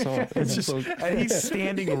whispering? This is so." It's just, and he's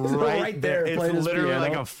standing right there. It's playing his literally piano.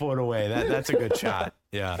 like a foot away. That's a good shot.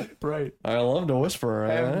 Yeah. Right. I love to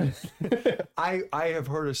whisper. I have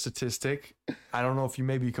heard a statistic. I don't know if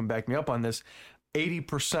you can back me up on this.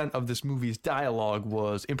 80% of this movie's dialogue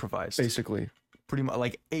was improvised. Basically, Pretty much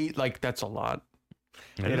like that's a lot.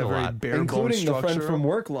 It They is had a very lot. bare bone including the friend structure. from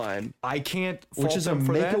work line, I can't which fault is a them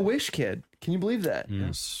for that. Make-A-Wish kid. Can you believe that?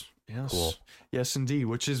 Yes. Yes. Cool. Yes, indeed.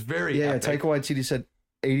 Which is very Yeah, epic. Taika Waititi said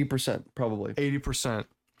 80% probably. 80%.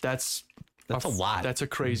 That's That's a lot. That's a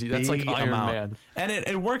crazy. That's like Big Iron amount. Man. And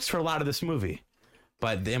it works for a lot of this movie.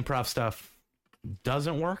 But the improv stuff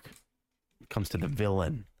doesn't work. Comes to the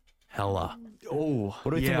villain, Hela. Oh,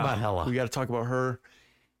 What do we think about Hela? We got to talk about her.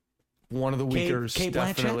 One of the weaker, Kate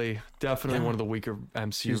Blanchett? definitely Yeah. one of the weaker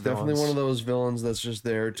MCU She's definitely villains. one of those villains that's just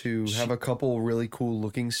there to have a couple really cool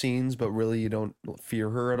looking scenes, but really you don't fear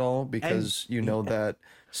her at all because you know that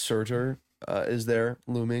Surtur is there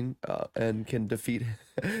looming and can defeat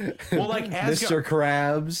Well, like Mr.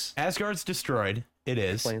 Krabs. Asgard's destroyed. It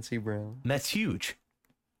is. Clancy Brown. That's huge.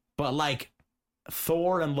 But like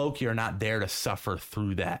Thor and Loki are not there to suffer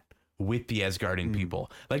through that with the Asgardian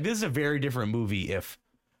people. Like this is a very different movie if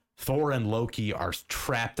Thor and Loki are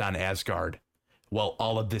trapped on Asgard while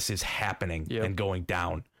all of this is happening and going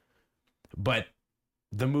down. But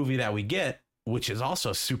the movie that we get, which is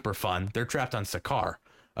also super fun, they're trapped on Sakaar,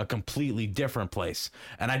 a completely different place.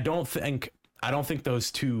 And I don't think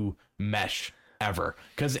those two mesh ever.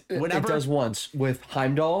 Because whenever It does once with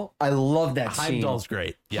Heimdall. I love that scene. Heimdall's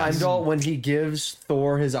great. Yes. Heimdall, when he gives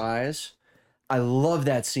Thor his eyes, I love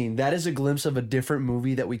that scene. That is a glimpse of a different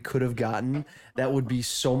movie that we could have gotten that would be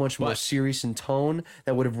so much more serious in tone,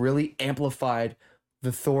 that would have really amplified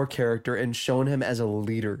the Thor character and shown him as a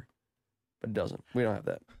leader. But it doesn't. We don't have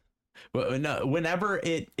that. Well, no, whenever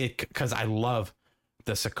because I love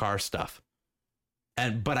the Sakaar stuff,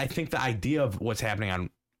 but I think the idea of what's happening on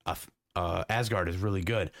Asgard is really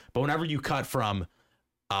good. But whenever you cut from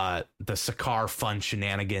the Sakaar fun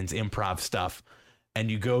shenanigans improv stuff, and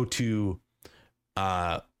you go to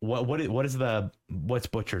what's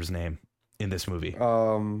Butcher's name in this movie?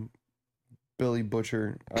 Billy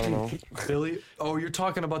Butcher. I don't know. Billy. Oh, you're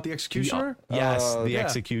talking about the Executioner? Yes, the yeah.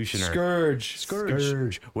 Executioner.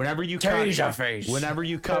 Scourge. Whenever you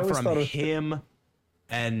cut from him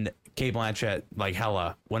and Kate Blanchett, like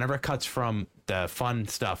Hela, whenever it cuts from the fun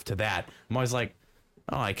stuff to that, I'm always like,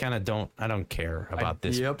 oh, I don't care about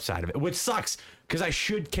this side of it, which sucks because I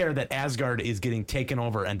should care that Asgard is getting taken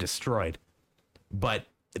over and destroyed, but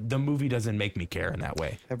the movie doesn't make me care in that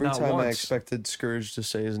way. Every Not time I once. expected Scourge to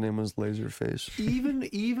say his name was Laserface.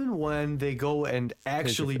 Even when they go and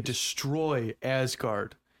actually destroy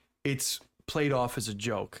Asgard, it's played off as a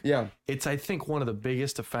joke. Yeah. It's, I think, one of the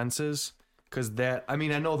biggest offenses because I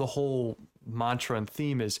know the whole mantra and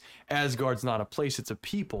theme is Asgard's not a place, it's a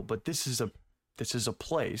people, but this is a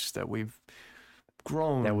place that we've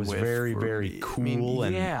grown That was with very, for- very cool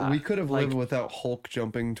and yeah, We could have lived like- without Hulk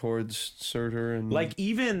jumping towards Surtur and Like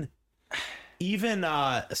even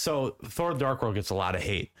so Thor Dark World gets a lot of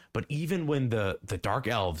hate, but even when the Dark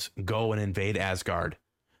Elves go and invade Asgard,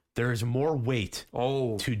 there's more weight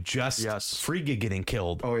to just Frigga getting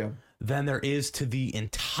killed than there is to the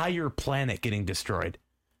entire planet getting destroyed.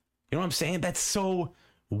 You know what I'm saying? That's so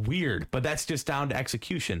weird, but that's just down to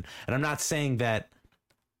execution. And I'm not saying that.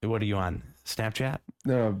 What are you on? Snapchat?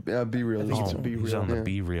 No, Be Real. think it's a Be He's Real. on the Yeah.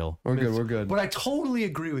 Be Real. We're good. We're good. But I totally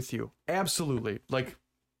agree with you. Absolutely. Like,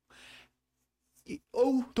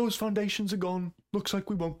 those foundations are gone. Looks like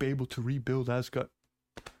we won't be able to rebuild Asgard.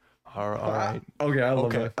 All right. Okay, I love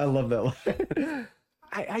Okay. that. I love that line.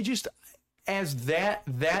 I just, as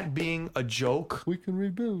that being a joke, We can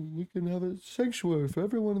rebuild. We can have a sanctuary for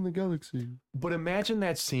everyone in the galaxy. but imagine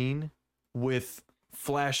that scene with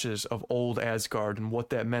flashes of old Asgard and what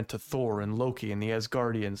that meant to Thor and Loki and the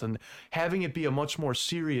Asgardians, and having it be a much more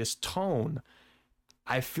serious tone.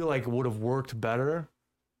 I feel like it would have worked better.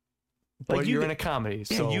 But Like you're in a comedy,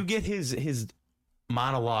 Yeah, so you get his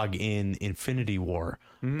monologue in Infinity War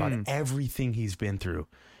about everything he's been through.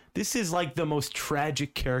 This is like the most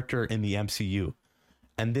tragic character in the MCU,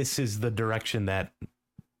 and this is the direction that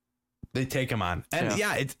they take him on. And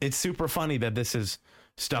it's super funny that this is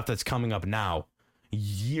stuff that's coming up now,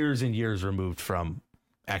 years and years removed from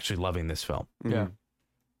actually loving this film. Yeah.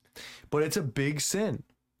 But it's a big sin.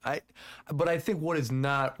 But I think what is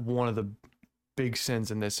not one of the big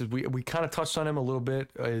sins in this is we kind of touched on him a little bit,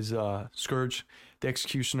 is Scourge, the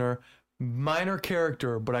Executioner. Minor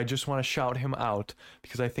character, but I just want to shout him out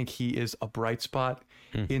because I think he is a bright spot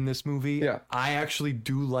in this movie. Yeah. I actually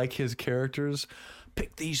do like his characters.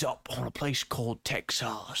 Pick these up on a place called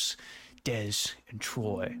Texas. Des and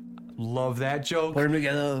Troy. Love that joke. Put them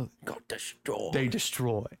together, go destroy. They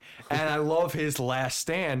destroy. And I love his last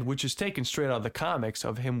stand, which is taken straight out of the comics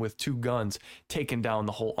of him with 2 guns taking down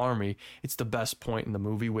the whole army. It's the best point in the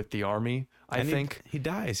movie with the army, I think. He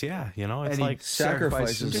dies, yeah. You know, it's And he like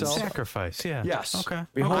sacrifices good himself. sacrifice, yeah. Yes. Okay.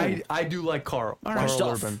 I do like Carl. right. Carl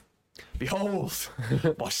Stuff. Urban. Behold.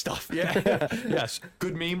 My stuff. Yeah. Yes.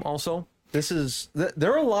 Good meme also. This is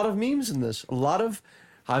there are a lot of memes in this. A lot of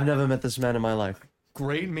I've never met this man in my life.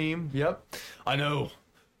 Great meme. Yep. I know.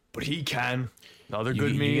 But he can. Another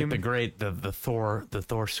good You meme. get the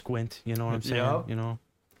Thor squint, you know what I'm saying? Yep. You know?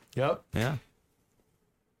 Yep. Yeah.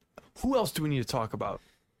 Who else do we need to talk about?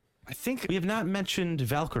 I think. We have not mentioned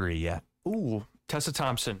Valkyrie yet. Ooh, Tessa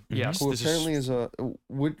Thompson. Yes. Who this apparently is a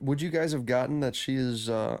would you guys have gotten that she is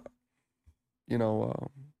I don't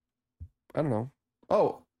know.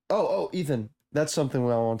 Oh, Ethan. That's something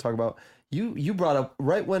I want to talk about. You brought up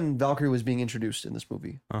right when Valkyrie was being introduced in this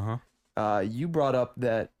movie. You brought up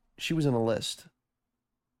that she was in a list.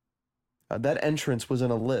 That entrance was in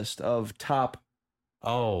a list of top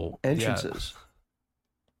entrances.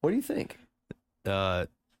 What do you think? I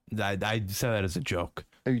said that as a joke.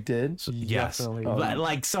 Oh, you did? So, yes. Definitely.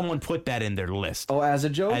 Like someone put that in their list. Oh, as a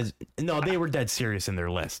joke? No, they were dead serious in their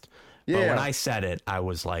list. But Yeah. when I said it, I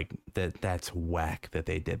was like, that's whack that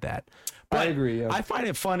they did that. But I agree. Yeah. I find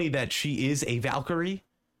it funny that she is a Valkyrie,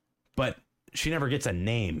 but she never gets a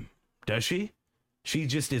name, does she? She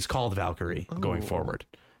just is called Valkyrie going forward.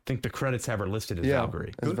 I think the credits have her listed as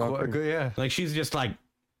Valkyrie. as Valkyrie. Good, yeah. Like she's just like,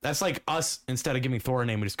 that's like us, instead of giving Thor a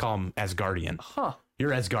name, we just call him Asgardian. Huh.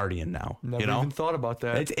 You're Asgardian now. Never you know? even thought about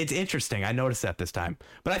that. It's interesting. I noticed that this time.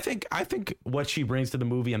 But I think what she brings to the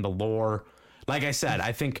movie and the lore, like I said,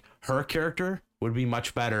 I think her character would be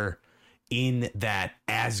much better in that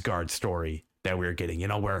Asgard story that we were getting, you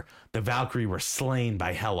know, where the Valkyrie were slain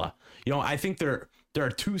by Hela. You know, I think there are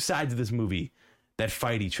 2 sides of this movie that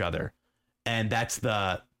fight each other. And that's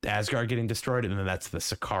the Asgard getting destroyed, and then that's the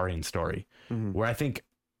Sicarian story, where I think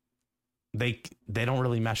they don't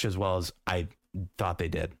really mesh as well as I thought they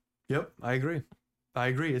did. Yep, I agree.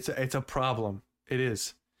 It's a problem. It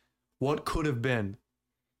is. What could have been?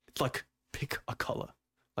 It's like pick a color,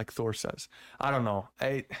 like Thor says. I don't know.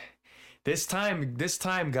 This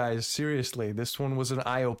time, guys, seriously, this one was an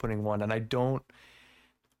eye-opening one, and I don't.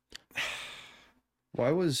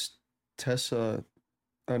 Why was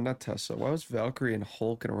not Tessa? Why was Valkyrie and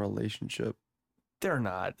Hulk in a relationship? They're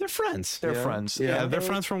not. They're friends. They're Yeah. friends. Yeah, they're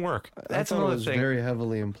friends from work. That's I thought another it was thing. very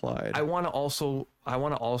heavily implied. I want to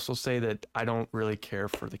also say that I don't really care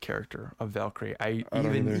for the character of Valkyrie. I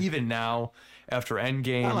don't either. Even now, after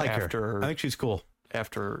Endgame, I like after her. I think she's cool.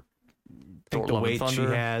 after I think Thor: the Love and weight she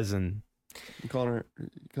Thunder. has. and You calling her,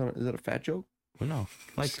 is that a fat joke? well, no,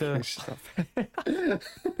 like the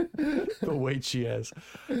The weight she has.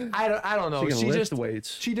 I don't know. She can She lift just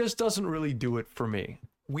weights. she just doesn't really do it for me.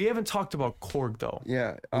 We haven't talked about Korg though.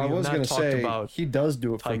 Yeah, We I have was not gonna talked say about he does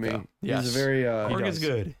do it for Taika. me. Yes. He's a very Korg does. is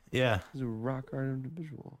good. Yeah, he's a rock hard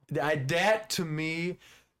individual. That to me,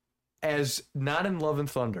 as not in Love and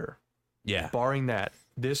Thunder, yeah. barring that,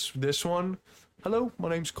 this one. Hello, my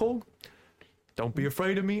name's Korg. Don't be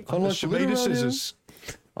afraid of me. I'm Kinda the like the leader Shemata around here. Scissors.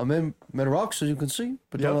 I'm in made of rocks, as you can see,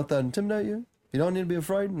 but Yep. don't let that intimidate you. You don't need to be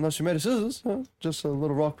afraid unless you're made of scissors. Huh? Just a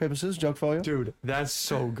little rock, paper, scissors joke for you. Dude, that's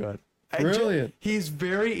so good. Brilliant. He's a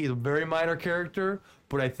very minor character,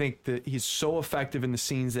 but I think that he's so effective in the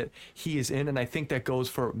scenes that he is in, and I think that goes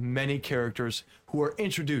for many characters who are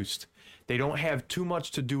introduced. They don't have too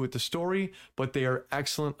much to do with the story, but they are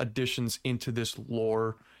excellent additions into this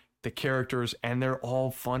lore, the characters, and they're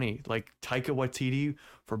all funny. Like Taika Waititi,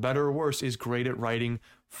 for better or worse, is great at writing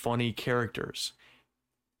funny characters.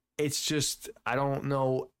 It's just, I don't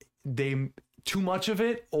know, too much of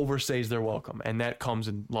it overstays their welcome, and that comes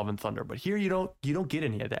in Love and Thunder. But here you don't get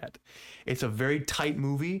any of that. It's a very tight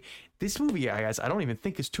movie. This movie, guys, I don't even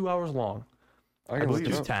think is 2 hours long. I can believe look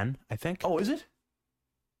it It's up. 10, I think. Oh, is it?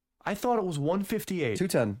 I thought it was 158.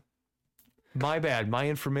 210. My bad. My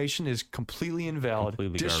information is completely invalid.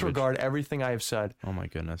 Completely Disregard everything I have said. Oh my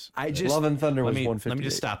goodness. I just Love and Thunder Let was me 158. let me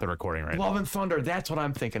just stop the recording right now. Love and Thunder. That's what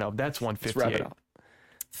I'm thinking of. That's Let's 158. wrap it up.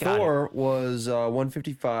 Thor was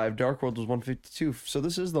 155. Dark World was 152. So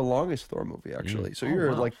this is the longest Thor movie, actually. So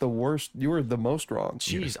you're like the worst. You were the most wrong.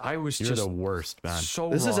 Jeez, I was You're just the worst, man. so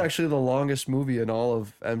This is wrong. actually the longest movie in all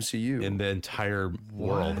of MCU. In the entire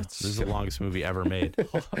world. This is the longest movie ever made.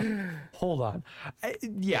 Hold on.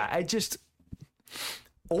 I just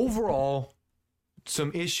overall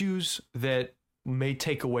some issues that may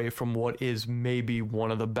take away from what is maybe one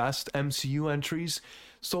of the best MCU entries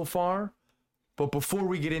so far. But before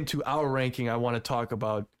we get into our ranking, I want to talk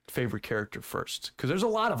about favorite character first, because there's a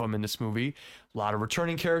lot of them in this movie, a lot of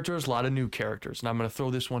returning characters, a lot of new characters, and I'm going to throw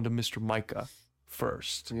this one to Mr. Micah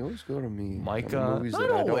first. You always go to me. Micah, on movies not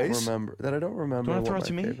that I don't always. remember. That I don't remember. Do you wanna throw what it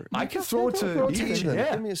to my me? favorite- I can throw it to Ethan. Ethan.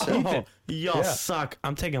 Yeah. Give me a second. Oh, y'all suck.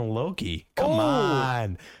 I'm taking Loki. Come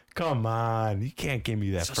on. Come on. You can't give me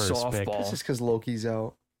that It's a first pick. softball. It's just because Loki's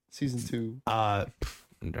out. Season 2.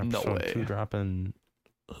 No way. 2 dropping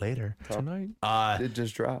later. Tonight. It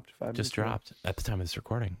just dropped. 5 Just minutes ago. dropped at the time of this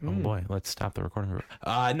recording. Oh boy, let's stop the recording.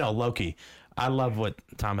 No, Loki. I love what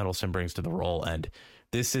Tom Hiddleston brings to the role, and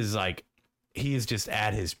this is like he is just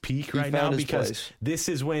at his peak right now found his because place. this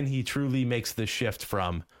is when he truly makes the shift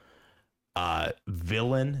from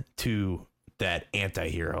villain to that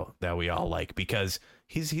anti-hero that we all like, because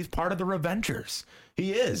he's part of the Revengers.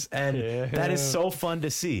 He is, and that is so fun to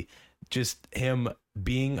see. Just him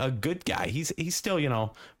being a good guy. He's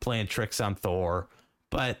still, playing tricks on Thor,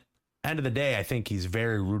 but end of the day, I think he's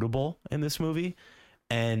very rootable in this movie,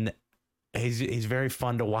 and he's very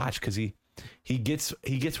fun to watch because he gets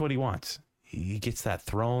what he wants. He gets that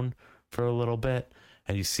throne for a little bit,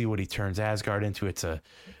 and you see what he turns Asgard into. It's a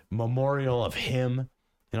memorial of him.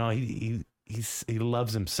 He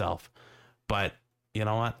loves himself, but you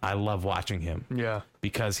know what? I love watching him. Yeah.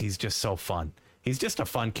 Because he's just so fun. He's just a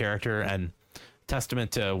fun character, and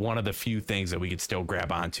testament to one of the few things that we could still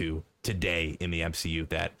grab onto today in the MCU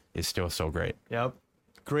that is still so great. Yep.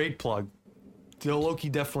 Great plug. Loki,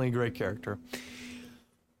 definitely a great character.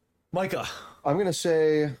 Micah. I'm going to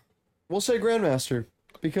say, we'll say Grandmaster,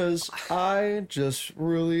 because I just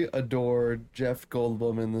really adored Jeff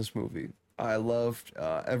Goldblum in this movie. I loved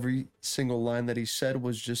every single line that he said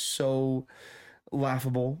was just so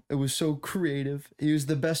laughable. It was so creative. He was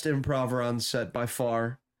the best improver on set by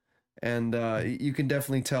far. And you can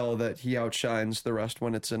definitely tell that he outshines the rest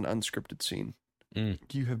when it's an unscripted scene.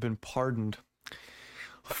 You have been pardoned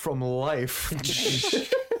from life.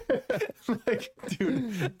 Like,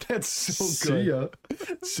 dude, that's so good. See ya.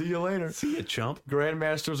 See you later. See ya, chump.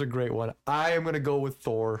 Grandmaster's a great one. I am going to go with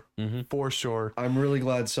Thor for sure. I'm really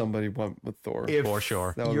glad somebody went with Thor. If For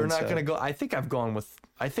sure. That would've you're been not sad. going to go, I think I've gone with,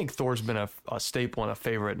 I think Thor's been a staple and a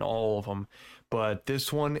favorite in all of them. But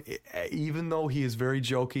this one, even though he is very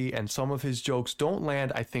jokey and some of his jokes don't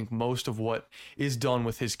land, I think most of what is done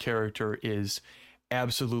with his character is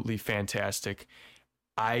absolutely fantastic.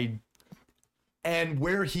 And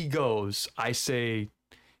where he goes, I say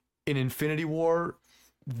in Infinity War,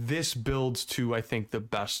 this builds to, I think, the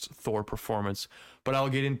best Thor performance. But I'll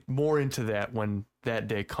get more into that when that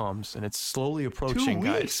day comes. And it's slowly approaching, 2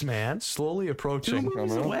 guys. weeks, man. Slowly approaching. 2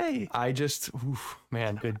 movies away. I just,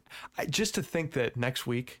 man. Good. Just to think that next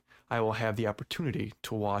week I will have the opportunity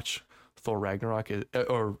to watch Thor Ragnarok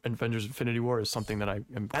or Avengers Infinity War is something that I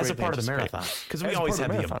am As a greatly part of the anticipate. marathon. Because we As a always part have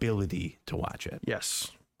of the marathon. ability to watch it. Yes.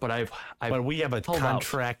 But I've But we have a held out.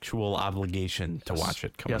 contractual obligation to watch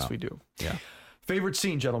it coming Yes, up. we do. Yeah. Favorite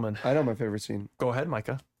scene, gentlemen. I know my favorite scene. Go ahead,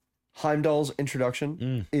 Micah. Heimdall's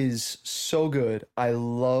introduction is so good. I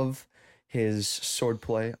love his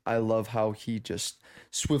swordplay. I love how he just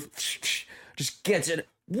just gets it.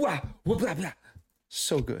 Wah, wah, blah, blah.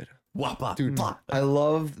 So good. Wappa. Dude, I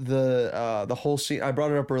love the whole scene. I brought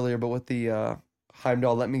it up earlier, but with the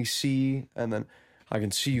Heimdall, let me see, and then I can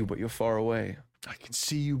see you, but you're far away. I can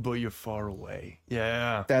see you, but you're far away.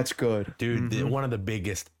 Yeah. That's good. Dude, one of the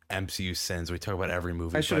biggest MCU sins. We talk about every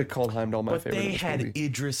movie. I should have but- called Heimdall my But favorite. in they this had movie.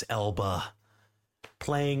 Idris Elba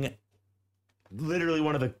playing literally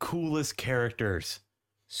one of the coolest characters.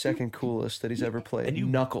 Second coolest that he's ever played. And you-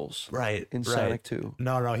 Knuckles. Right. In right. Sonic 2.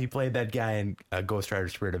 No, he played that guy in Ghost Rider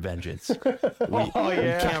Spirit of Vengeance.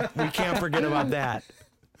 yeah. We can't forget about that.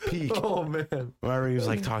 Peak. Oh man. Whenever he was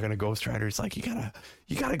like talking to Ghost Rider, it's like you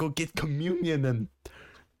gotta go get communion and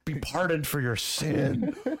be pardoned for your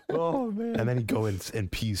sin. Oh man. And then he go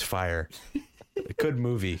and peas fire. A good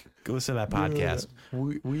movie. Go listen to that podcast.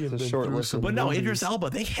 We have It's a been short through listen. some But no, movies. Idris Elba,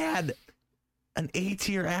 they had an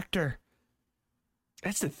A-tier actor.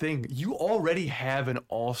 That's the thing. You already have an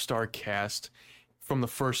all-star cast from the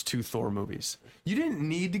first 2 Thor movies. You didn't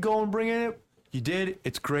need to go and bring in it. You did.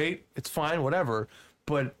 It's great. It's fine. Whatever.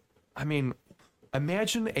 But I mean,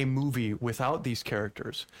 imagine a movie without these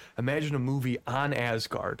characters. Imagine a movie on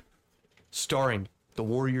Asgard starring the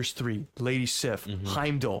Warriors 3, Lady Sif,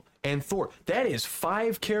 Heimdall, and Thor. That is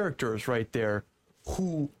 5 characters right there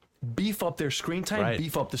who beef up their screen time, Right.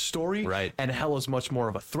 beef up the story, Right. and Hela's much more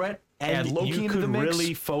of a threat. And Add Loki you into could the mix.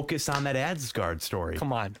 really focus on that Asgard story.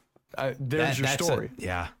 Come on. There's your That's story.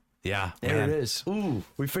 Yeah. There Man. it is. Ooh.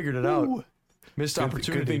 We figured it out. Missed Good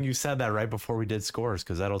opportunity. thing you said that right before we did scores,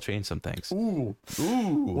 because that'll change some things. Ooh.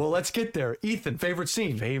 Well, let's get there. Ethan, favorite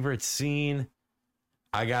scene? Favorite scene?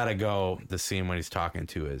 I gotta go. The scene when he's talking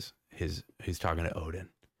to he's talking to Odin.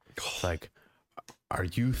 It's like, are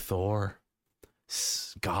you Thor,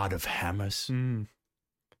 god of hammers?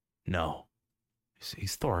 No,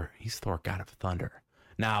 he's Thor. He's Thor, god of thunder.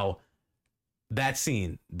 Now, that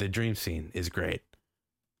scene, the dream scene, is great.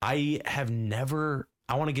 I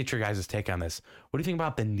want to get your guys' take on this. What do you think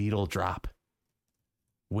about the needle drop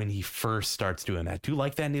when he first starts doing that? Do you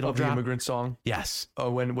like that needle Of the drop? immigrant song? Yes.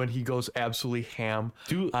 When he goes absolutely ham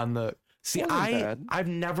on the... See, Wasn't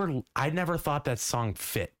bad. I never thought that song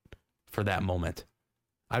fit for that moment.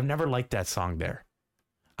 I've never liked that song there.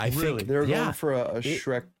 I Really? think They were yeah, going for a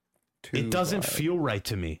Shrek 2. it doesn't vibe. feel right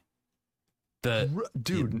to me.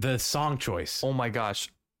 Dude. The song choice. Oh my gosh.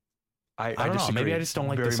 I don't know. disagree. Maybe I just don't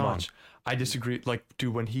like the very song. much. I disagree. Like,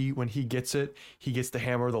 dude, when he gets it, he gets the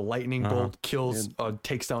hammer, the lightning bolt, kills,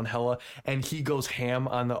 takes down Hela, and he goes ham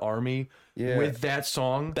on the army with that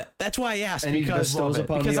song. That's why I asked, And he because bestows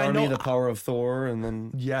upon because the I army know the power of Thor, and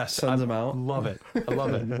then Yes, sends I him out. Love it. I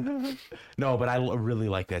love it. no, but I really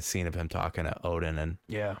like that scene of him talking to Odin and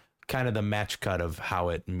Yeah. kind of the match cut of how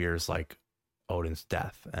it mirrors like Odin's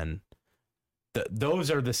death, and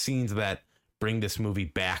those are the scenes that bring this movie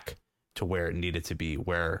back to where it needed to be,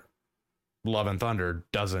 where Love and Thunder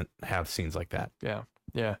doesn't have scenes like that. Yeah.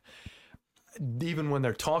 Yeah. Even when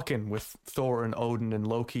they're talking with Thor and Odin and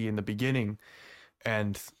Loki in the beginning,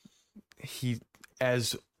 and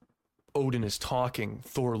as Odin is talking,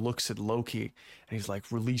 Thor looks at Loki and he's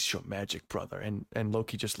like, "Release your magic, brother." And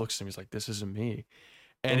Loki just looks at him. He's like, "This isn't me."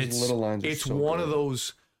 And Those little lines are it's so one good. of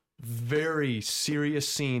those very serious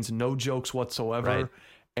scenes, no jokes whatsoever. Right.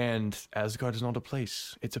 And Asgard is not a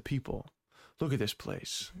place; it's a people. Look at this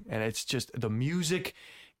place, and it's just the music.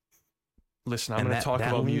 Listen, I'm going to talk that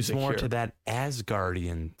about leans music more here, to that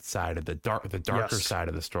Asgardian side of the darker Yes. side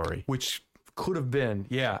of the story. which could have been.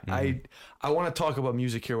 Yeah, I want to talk about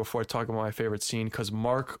music here before I talk about my favorite scene, because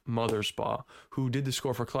Mark Mothersbaugh, who did the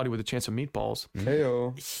score for Cloudy with a Chance of Meatballs,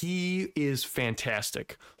 Heyo. he is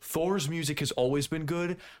fantastic. Thor's music has always been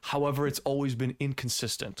good. However, it's always been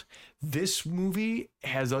inconsistent. This movie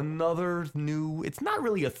has another new, it's not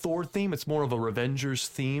really a Thor theme. It's more of a Revengers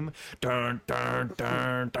theme. Dun, dun,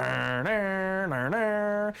 dun, dun, dun, dun,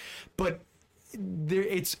 dun. But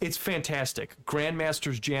it's fantastic.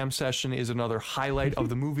 Grandmaster's Jam Session is another highlight of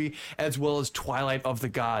the movie, as well as Twilight of the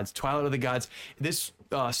Gods. Twilight of the Gods. This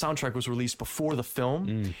soundtrack was released before the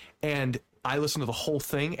film, and I listened to the whole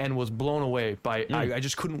thing and was blown away by. I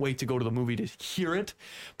just couldn't wait to go to the movie to hear it.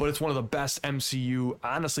 But it's one of the best MCU,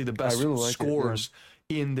 honestly, the best really like it, scores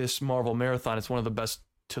in this Marvel marathon. It's one of the best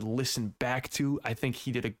to listen back to. I think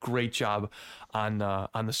he did a great job on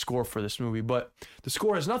the score for this movie. But the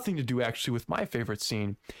score has nothing to do actually with my favorite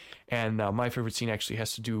scene, and my favorite scene actually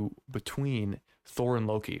has to do between Thor and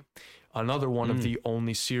Loki. Another one of the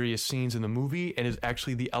only serious scenes in the movie, and is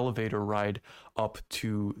actually the elevator ride up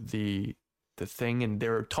to the thing, and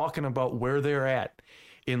they're talking about where they're at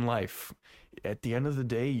in life. At the end of the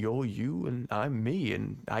day, you're you and I'm me,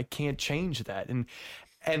 and I can't change that.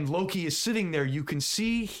 And Loki is sitting there. You can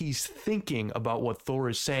see he's thinking about what Thor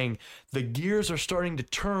is saying. The gears are starting to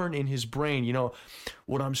turn in his brain. You know,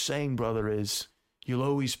 what I'm saying, brother, is you'll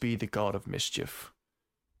always be the god of mischief,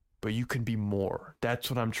 but you can be more.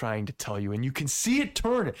 That's what I'm trying to tell you. And you can see it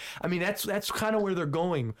turn. I mean, that's kind of where they're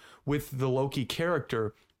going with the Loki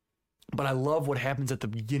character. But I love what happens at the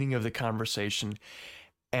beginning of the conversation,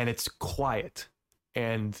 and it's quiet.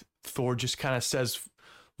 And Thor just kind of says,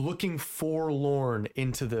 looking forlorn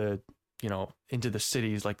into the city,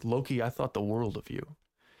 he's like, "Loki, I thought the world of you."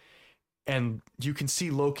 And you can see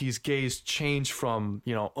Loki's gaze change from,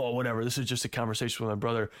 "Oh, whatever, this is just a conversation with my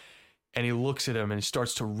brother." And he looks at him and he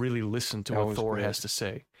starts to really listen to That what was Thor great. has to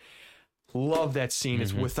say. Love that scene.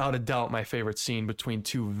 It's without a doubt my favorite scene between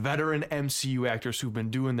two veteran MCU actors who've been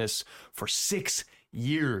doing this for 6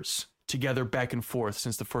 years together back and forth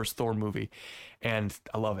since the first Thor movie. And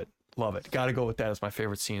I love it. Love it. Got to go with that as my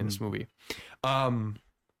favorite scene in this movie.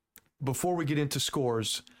 Before we get into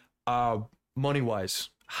scores, money-wise,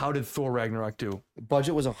 how did Thor Ragnarok do?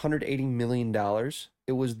 Budget was $180 million.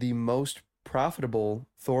 It was the most profitable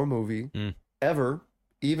Thor movie ever,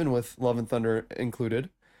 even with Love and Thunder included.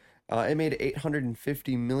 It made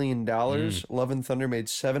 $850 million. Love and Thunder made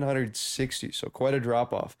 760, so quite a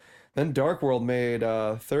drop off. Then Dark World made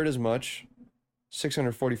third as much,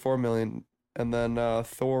 644 million, and then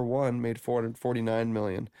Thor 1 made 449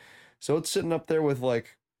 million. So it's sitting up there with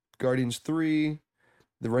like Guardians 3,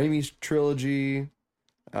 the Raimi trilogy,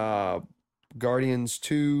 Guardians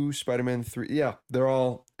 2, Spider-Man 3. Yeah, they're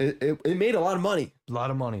all it made a lot of money. A lot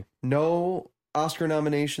of money. No Oscar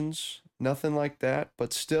nominations, nothing like that,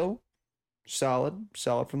 but still solid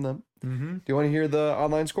from them. Mm-hmm. Do you want to hear the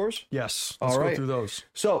online scores? Yes. Let's All go right. through those.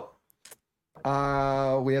 So,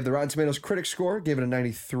 we have the Rotten Tomatoes critic score, gave it a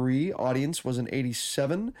 93. Audience was an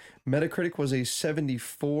 87. Metacritic was a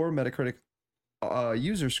 74. Metacritic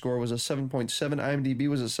user score was a 7.7. IMDb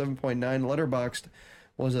was a 7.9. Letterboxd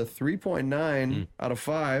was a 3.9 out of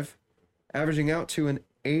 5, averaging out to an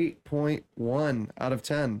 8.1 out of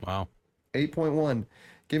 10. Wow. 8.1,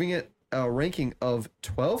 giving it a ranking of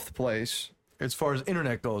 12th place. As far as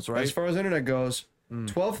internet goes, right? As far as internet goes,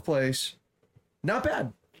 12th place, not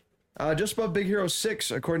bad. Just above Big Hero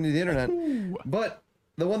 6, according to the internet. But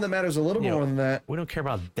the one that matters a little more than that, We don't care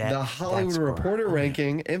about that. the Hollywood Reporter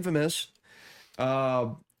ranking, infamous.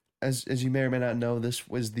 As you may or may not know, this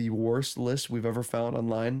was the worst list we've ever found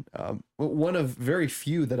online. One of very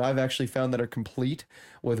few that I've actually found that are complete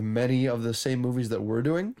with many of the same movies that we're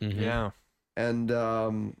doing. Yeah. And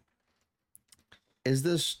is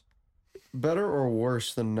this better or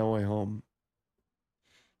worse than No Way Home?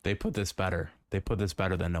 They put this better. They put this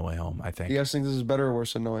better than No Way Home, I think. You guys think this is better or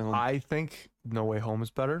worse than No Way Home? I think No Way Home is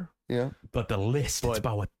better. Yeah. But the list, it's But-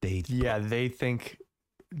 about what they. Yeah, they think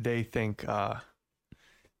they think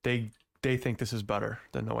this is better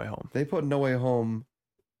than No Way Home. They put No Way Home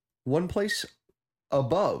one place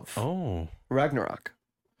above Oh, Ragnarok.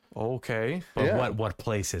 Okay. but Yeah. what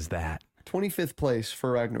place is that? 25th place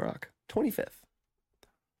for Ragnarok. 25th.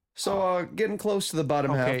 So getting close to the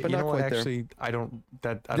bottom Okay, half, but you not know what? quite there. Actually, I don't.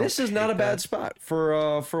 This is not hate a bad that. spot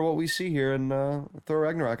for what we see here in Thor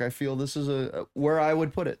Ragnarok. I feel this is a where I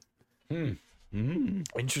would put it.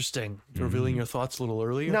 Interesting. Revealing your thoughts a little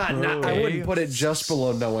earlier. Not I Okay. wouldn't put it just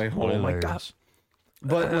below No Way Home. Oh my Spoilers. gosh.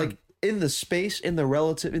 But like in the space, in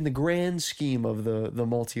the grand scheme of the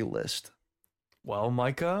multi list. Well,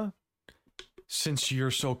 Micah, since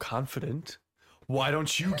you're so confident, why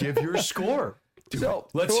don't you give your score? So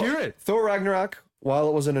Let's hear it. Thor Ragnarok, while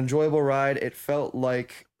it was an enjoyable ride, it felt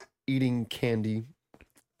like eating candy.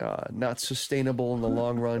 Not sustainable in the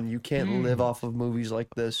long run. You can't live off of movies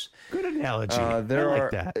like this. Good analogy. There I like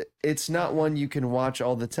are. that. It's not one you can watch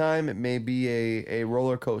all the time. It may be a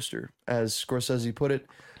roller coaster, as Scorsese put it,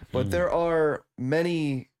 but there are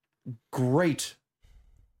many great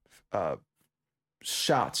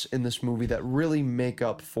shots in this movie that really make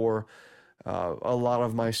up for a lot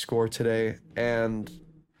of my score today. And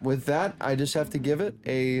with that, I just have to give it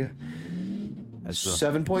a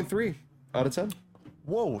 7.3 out of 10.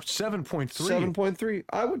 Whoa, 7.3. 7.3.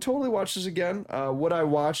 I would totally watch this again. Would I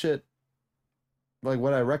watch it? Like,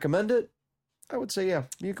 would I recommend it? I would say, yeah,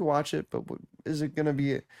 you could watch it, but is it going to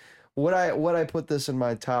be, would I put this in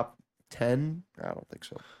my top 10? I don't think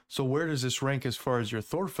so. So where does this rank as far as your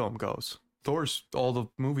Thor film goes? Thor's all the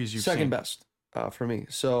movies you've Second seen. best for me.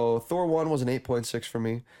 So Thor 1 was an 8.6 for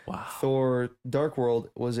me. Wow. Thor Dark World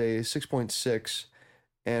was a 6.6,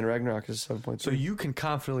 and Ragnarok is a 7.3. So you can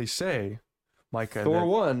confidently say, Micah, Thor that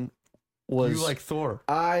 1 was... you like Thor.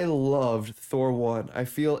 I loved Thor 1. I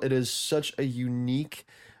feel it is such a unique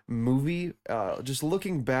movie. Just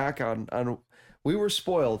looking back on we were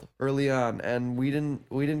spoiled early on, and we didn't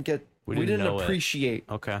know it. appreciate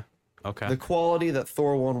Okay. the quality that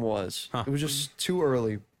Thor 1 was. Huh. It was just too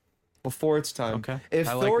early, before its time. Okay. If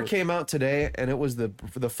I like Thor it. came out today and it was the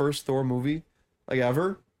first Thor movie, like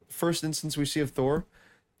ever, first instance we see of Thor,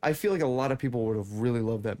 I feel like a lot of people would have really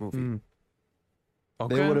loved that movie.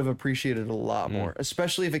 Okay. They would have appreciated it a lot more,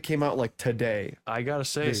 especially if it came out like today, I gotta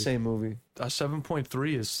say, the same movie. a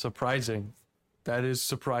 7.3 is surprising. That is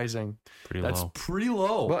surprising. Pretty That's low. pretty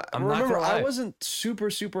low. But I'm remember, not gonna lie. I wasn't super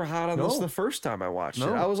hot on this No. the first time I watched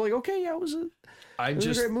No. it. I was like, okay, yeah, it was a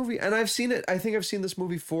just great movie, and I've seen it. I think I've seen this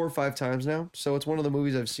movie 4 or 5 times now, so it's one of the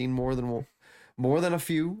movies I've seen more than a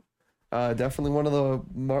few. Definitely one of the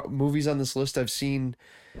movies on this list I've seen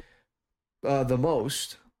the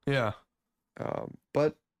most. yeah.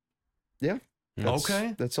 But yeah,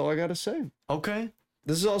 Okay. that's all I got to say. Okay.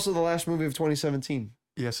 This is also the last movie of 2017,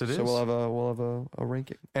 Yes, it is. so we'll have a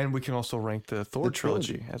ranking. And we can also rank the Thor The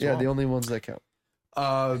trilogy as yeah, well. the only ones that count.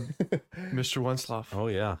 Mr. Wenslav. Oh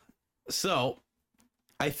yeah. So,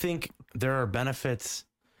 I think there are benefits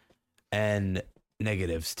and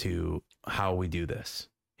negatives to how we do this,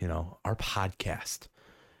 our podcast,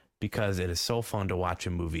 because it is so fun to watch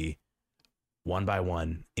a movie one by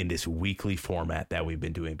one in this weekly format that we've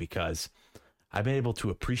been doing, because I've been able to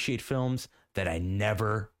appreciate films that I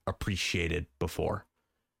never appreciated before.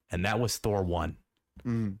 And that was Thor 1,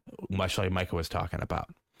 much like Micah was talking about.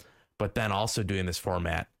 But then also doing this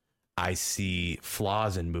format, I see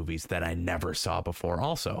flaws in movies that I never saw before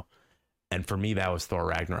also. And for me, that was Thor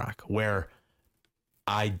Ragnarok, where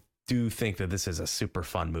I do think that this is a super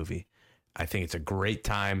fun movie. I think it's a great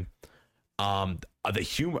time. The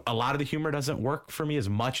humor, a lot of the humor doesn't work for me as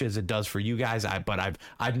much as it does for you guys. But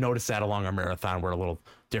I've noticed that along our marathon, we're a little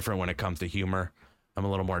different when it comes to humor. I'm a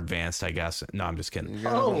little more advanced, I guess. No, I'm just kidding.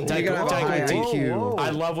 Taika Waititi. I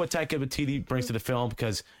love what Taika Waititi brings to the film,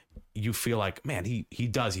 because you feel like, man, he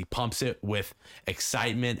pumps it with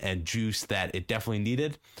excitement and juice that it definitely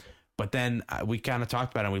needed. But then we kind of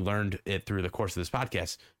talked about it, and we learned it through the course of this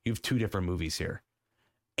podcast. You have two different movies here,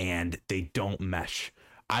 and they don't mesh.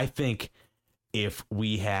 I think if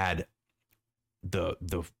we had the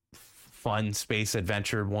fun space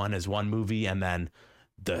adventure one as one movie, and then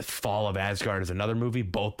the Fall of Asgard is another movie,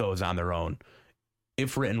 both those on their own,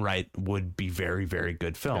 if written right, would be very, very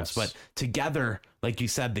good films. Yes. But together, like you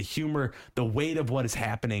said, the humor, the weight of what is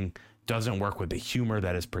happening doesn't work with the humor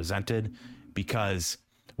that is presented, because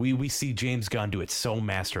we see James Gunn do it so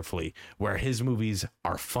masterfully, where his movies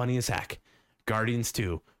are funny as heck. Guardians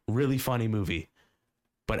 2, really funny movie.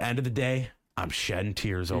 But end of the day, I'm shedding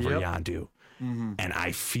tears over Yondu. Mm-hmm. And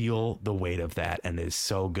I feel the weight of that, and it is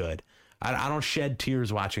so good. I don't shed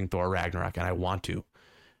tears watching Thor Ragnarok, and I want to,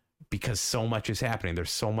 because so much is happening.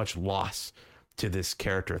 There's so much loss to this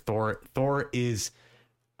character. Thor is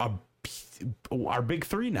our big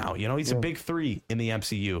three now. He's a big three in the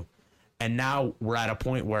MCU. And now we're at a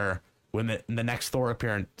point where when the next Thor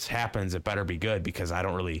appearance happens, it better be good, because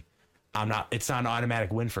it's not an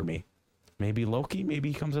automatic win for me. Maybe Loki, maybe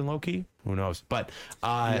he comes in Loki. Who knows? But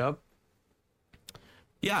yeah,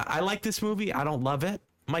 I like this movie. I don't love it.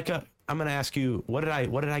 Micah, I'm going to ask you, what did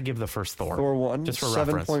I give the first Thor? Thor 1, just for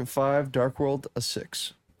 7.5, Dark World, a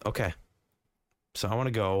 6. Okay. So I want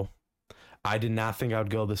to go, I did not think I would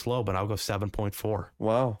go this low, but I'll go 7.4.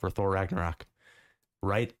 Wow. For Thor Ragnarok.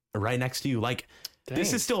 Right next to you. Like, dang.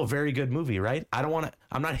 This is still a very good movie, right? I'm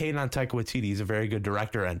not hating on Taika Waititi. He's a very good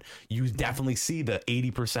director, and you definitely see the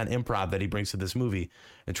 80% improv that he brings to this movie.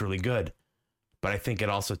 It's really good. But I think it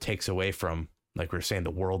also takes away from, like we were saying,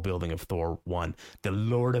 the world building of Thor 1, the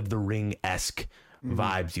Lord of the Ring-esque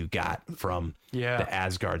vibes you got from the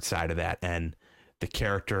Asgard side of that, and the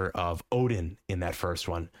character of Odin in that first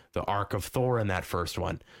one, the arc of Thor in that first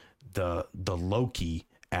one, the Loki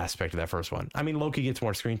aspect of that first one. I mean, Loki gets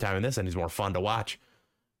more screen time in this, and he's more fun to watch.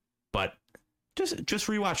 But just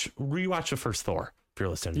rewatch the first Thor if you're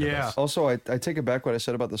listening to this. Also, I take it back what I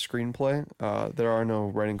said about the screenplay. There are no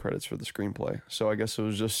writing credits for the screenplay, so I guess it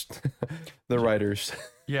was just the writers.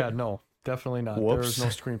 Yeah, no, definitely not. Whoops. There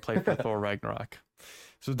was no screenplay for Thor Ragnarok.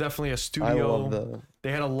 So definitely a studio.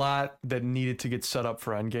 They had a lot that needed to get set up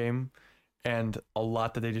for Endgame, and a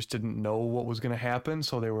lot that they just didn't know what was going to happen.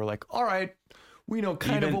 So they were like, all right, we know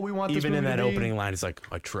kind of what we want this movie to be. Even in that opening line, it's like,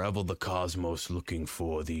 I traveled the cosmos looking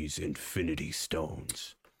for these infinity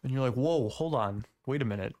stones. And you're like, whoa, hold on. Wait a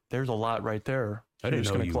minute. There's a lot right there. I didn't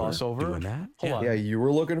know you were doing that. Hold on. Yeah, you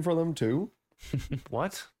were looking for them too?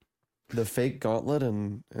 What? The fake gauntlet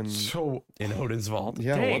and so in Odin's vault.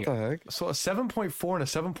 Yeah, dang. What the heck? So a 7.4 and a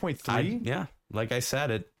 7.3? Yeah, like I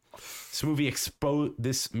said,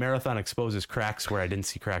 this marathon exposes cracks where I didn't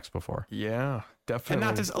see cracks before. Yeah, definitely. And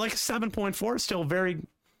not this, like 7.4 is still a very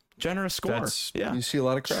generous score. You see a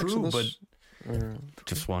lot of cracks in this? But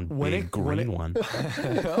just one big green one.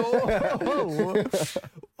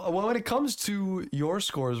 Well, when it comes to your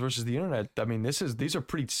scores versus the internet, I mean, these are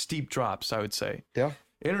pretty steep drops, I would say. Yeah.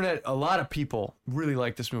 Internet, a lot of people really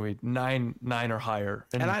like this movie, 9 or higher,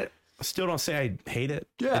 and I still don't say I hate it.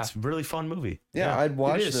 Yeah, it's a really fun movie. Yeah, I'd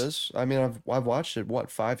watch this. I mean, I've watched it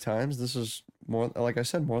 5 times. This is more, like I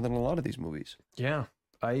said, more than a lot of these movies. Yeah,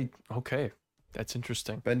 okay, that's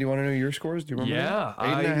interesting. Ben, do you want to know your scores? Do you remember? Yeah,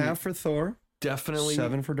 8.5 for Thor. Definitely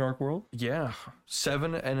 7 for Dark World. Yeah,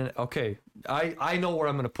 7 and okay. I know where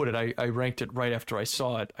I'm going to put it. I ranked it right after I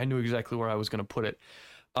saw it. I knew exactly where I was going to put it.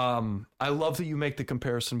 I love that you make the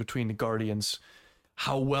comparison between the Guardians,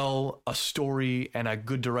 how well a story and a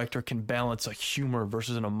good director can balance a humor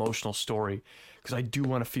versus an emotional story. Because I do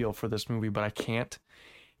want to feel for this movie, but I can't,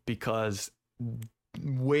 because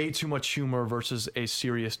way too much humor versus a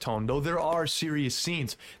serious tone, though there are serious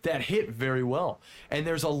scenes that hit very well. And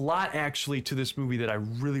there's a lot actually to this movie that I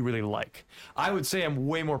really, really like. I would say I'm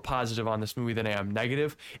way more positive on this movie than I am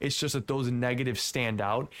negative. It's just that those negatives stand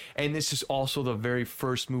out. And this is also the very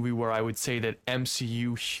first movie where I would say that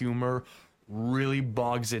MCU humor really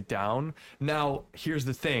bogs it down. Now, here's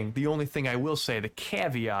the thing. The only thing I will say, the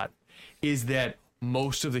caveat, is that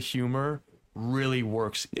most of the humor really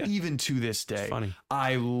works even to this day. Funny.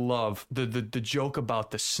 I love the joke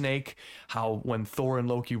about the snake, how when Thor and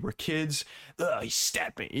Loki were kids, he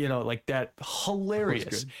stabbed me, you know, like that.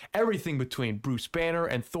 Hilarious. Everything between Bruce Banner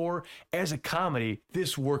and Thor as a comedy,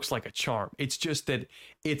 this works like a charm. It's just that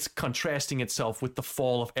it's contrasting itself with the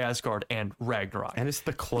fall of Asgard and Ragnarok. And it's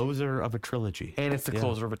the closer of a trilogy.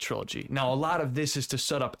 Closer of a trilogy. Now, a lot of this is to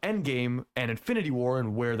set up Endgame and Infinity War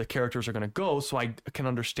and where the characters are going to go, so I can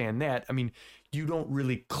understand that. I mean, you don't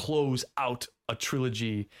really close out a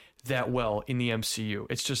trilogy that well in the MCU.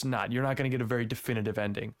 It's just not. You're not going to get a very definitive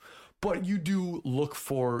ending. But you do look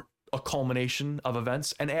for a culmination of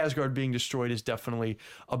events, and Asgard being destroyed is definitely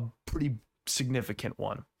a pretty significant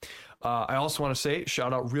one. I also want to say,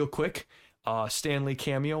 shout out real quick, Stan Lee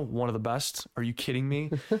cameo, one of the best. Are you kidding me?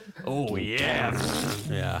 Oh, yeah.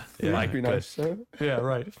 Yeah. Like, good. nice, huh? Yeah,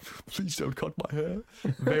 right. Please don't cut my hair.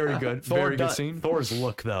 Very good. Very good scene. Thor's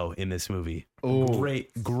look, though, in this movie. Oh.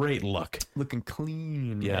 Great look. Looking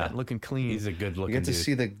clean. Yeah. Man. Looking clean. He's a good You looking get to dude.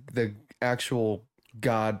 see the actual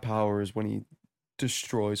god powers when he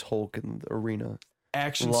destroys Hulk in the arena.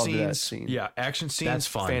 Action Love scenes. that scene. Yeah, action scenes. That's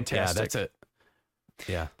fun. Fantastic. Yeah, that's it.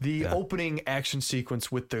 Yeah. The opening action sequence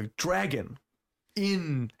with the dragon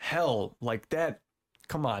in hell, like that.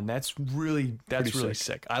 Come on, that's really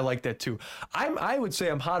sick. I like that too. I would say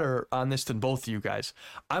I'm hotter on this than both of you guys.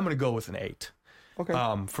 I'm gonna go with an 8. Okay.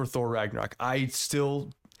 For Thor Ragnarok.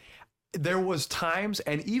 There was times,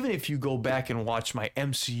 and even if you go back and watch my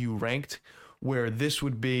MCU ranked, where this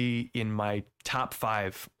would be in my top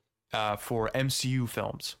 5 for MCU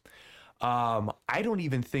films. I don't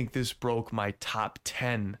even think this broke my top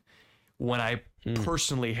 10 when I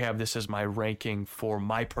personally have this as my ranking for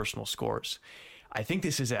my personal scores. I think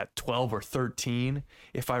this is at 12 or 13,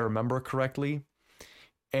 if I remember correctly.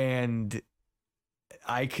 And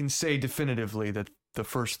I can say definitively that the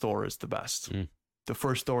first Thor is the best. The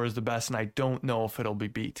first Thor is the best, and I don't know if it'll be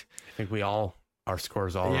beat. I think our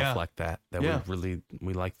scores all reflect that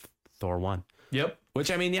we like Thor 1. Yep. Which,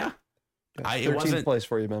 I mean, yeah. It 13th wasn't place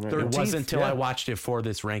for you, man. Right? 13th, It wasn't until yeah. I watched it for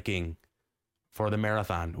this ranking for the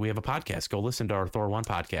marathon. We have a podcast. Go listen to our Thor 1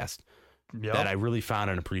 podcast Yep. that I really found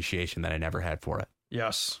an appreciation that I never had for it.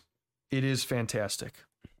 Yes. It is fantastic.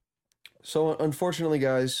 So, unfortunately,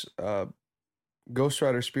 guys, Ghost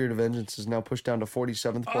Rider Spirit of Vengeance is now pushed down to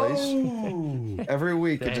 47th place. Every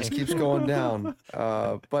week, it just keeps going down.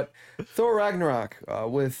 But Thor Ragnarok,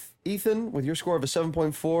 with Ethan, with your score of a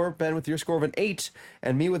 7.4, Ben with your score of an 8,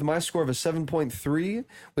 and me with my score of a 7.3,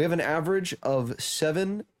 we have an average of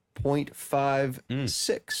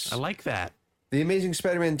 7.56. I like that. The Amazing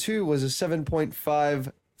Spider-Man 2 was a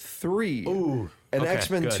 7.53. Ooh. And Okay,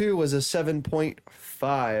 X-Men good. 2 was a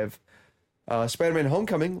 7.5. Spider-Man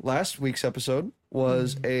Homecoming, last week's episode,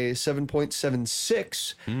 was a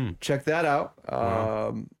 7.76. Check that out.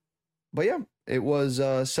 But yeah, it was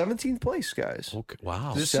 17th place, guys. Okay.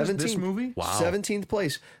 Wow. This is this 17th. movie? Wow. 17th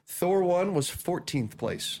place. Thor 1 was 14th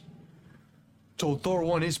place. So Thor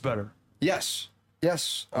 1 is better. Yes.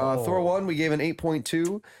 Yes. Thor 1, we gave an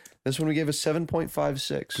 8.2. This one we gave a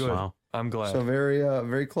 7.56. Good. Wow. I'm glad. So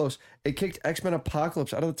very close. It kicked X-Men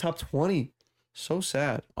Apocalypse out of the top 20. So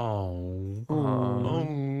sad. Oh.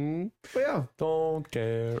 But yeah, Don't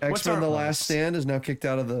care. What's X-Men our The Last Stand is now kicked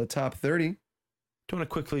out of the top 30. Do you want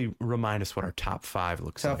to quickly remind us what our top 5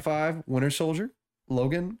 looks Top like? 5, Winter Soldier,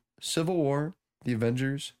 Logan, Civil War, The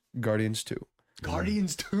Avengers, Guardians 2.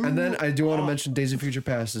 Guardians 2? And then I do want to mention Days of Future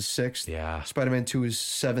Past is 6th. Yeah. Spider-Man 2 is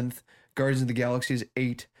 7th. Guardians of the Galaxy is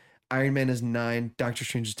 8. Iron Man is 9. Doctor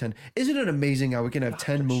Strange is 10. Isn't it amazing how we can have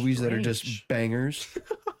 10 movies that are just Strange. bangers?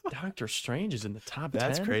 Doctor Strange is in the top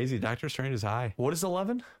That's 10? crazy. Doctor Strange is high. What is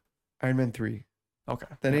 11? Iron Man 3. Okay.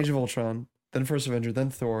 Then Age of Ultron. Then First Avenger. Then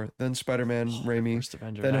Thor. Then Spider-Man, Raimi. First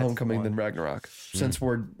Avenger, Then that's Homecoming. the Then one. Ragnarok. Since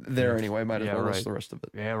we're there anyway, might as Yeah, well list right. the rest of it.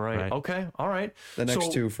 Yeah, right. Right. Okay. All right. The next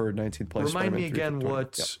So, two for 19th place. Remind me Spider-Man 3 for again 20.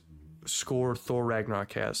 what Yep. score Thor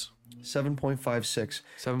Ragnarok has. 7.56.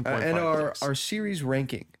 7.5. And our series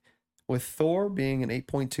ranking, with Thor being an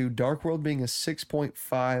 8.2, Dark World being a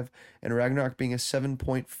 6.5, and Ragnarok being a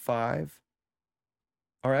 7.5.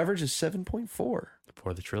 Our average is 7.4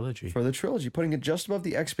 For the trilogy. for the trilogy, putting it just above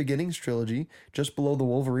the X Beginnings trilogy, just below the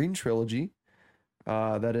Wolverine trilogy,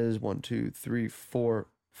 That is 1, 2, 3, 4,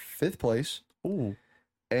 5th place. Ooh.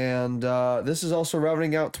 And this is also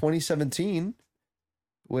rounding out 2017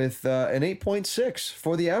 with an 8.6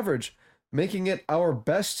 for the average, making it our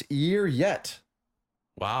best year yet.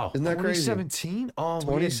 Wow. Isn't that crazy? 2017? Oh,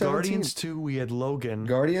 we had 2017. Guardians 2, we had Logan.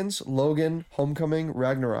 Guardians, Logan, Homecoming,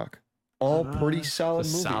 Ragnarok. All pretty solid It's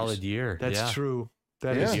a movies. solid year. That's yeah. true.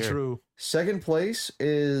 That is Yeah. true. Second place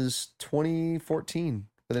is 2014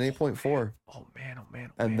 with an 8.4. Oh, man. Oh,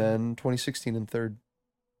 man. And then 2016 in third.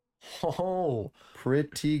 Oh.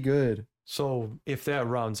 Pretty good. So if that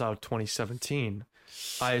rounds out 2017,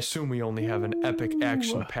 I assume we only have an epic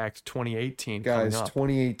action-packed 2018 Guys, coming up.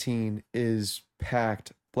 2018 is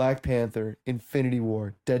packed. Black Panther, Infinity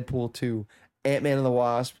War, Deadpool 2, Ant-Man and the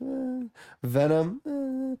Wasp, Venom,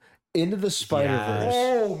 Into the Spider-Verse.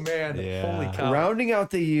 Oh, man. Yeah. Holy cow. Rounding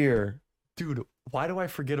out the year. Dude, why do I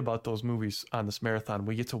forget about those movies on this marathon?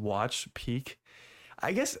 We get to watch, peak.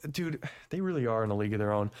 I guess, dude, they really are in a league of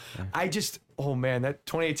their own. I just, oh man, that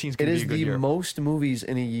 2018 is It going to be is a good the year. most movies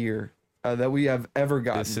in a year that we have ever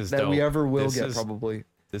gotten. This is that we dope. ever will This get, is- probably.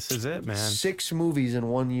 This is it, man. 6 movies in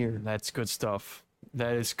 1 year. That's good stuff.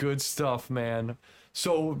 That is good stuff, man.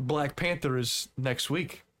 So Black Panther is next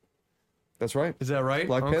week. That's right. Is that right?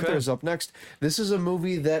 Black Okay. Panther is up next. This is a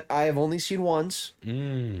movie that I have only seen once.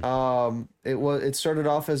 It started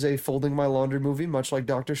off as a folding my laundry movie, much like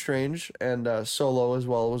Doctor Strange, and Solo as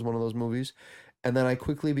well was one of those movies. And then I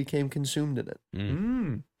quickly became consumed in it.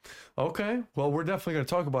 Okay. Well, we're definitely going to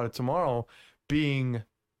talk about it tomorrow, being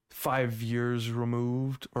 5 years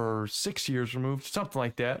removed or 6 years removed, something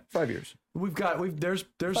like that. 5 years. There's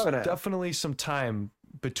 5.5. definitely some time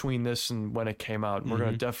between this and when it came out. And we're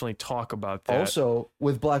going to definitely talk about that. Also,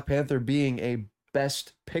 with Black Panther being a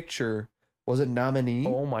Best Picture, was it nominee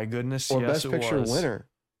oh my goodness, or yes, Best it Picture was. winner?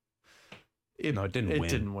 No, it didn't win. It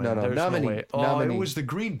didn't win. No, There's nominee. way. Oh, Nominee. it was the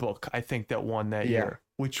Green Book, I think, that won that Yeah. year,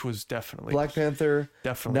 which was definitely Black Panther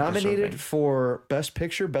definitely nominated deserving. for Best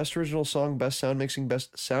Picture, Best Original Song, Best Sound Mixing,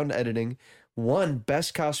 Best Sound Editing, won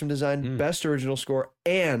Best Costume Design, Best Original Score,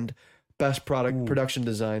 and Best Production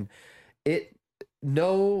Design.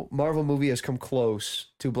 No Marvel movie has come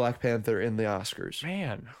close to Black Panther in the Oscars.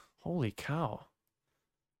 Man, holy cow.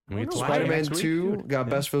 We get to watch it Spider-Man next week, 2 dude. got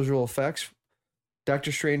Yeah. Best Visual Effects.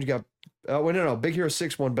 Doctor Strange got Big Hero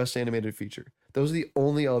 6 won Best Animated Feature. Those are the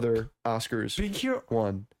only other Oscars Big Hero.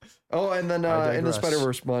 won. Oh, and then I In the digress.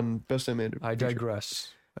 Spider-Verse won Best Animated I Feature.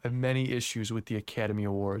 digress. I have many issues with the Academy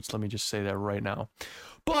Awards. Let me just say that right now.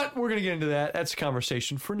 But we're going to get into that. That's a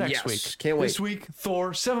conversation for next Yes, week. can't wait. This week,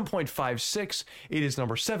 Thor 7.56. It is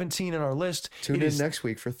number 17 on our list. Tune It in is next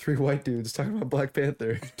week for 3 white dudes talking about Black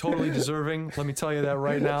Panther. totally deserving. Let me tell you that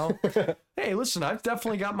right now. Hey, listen, I've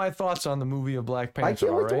definitely got my thoughts on the movie of Black Panther. I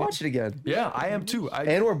can't wait to all right? watch it again. Yeah, I am too.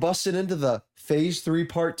 And we're busting into the Phase 3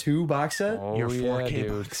 Part 2 box set. Oh, Your yeah, 4K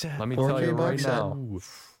dude. box set. Let me 4K tell you right box set. now.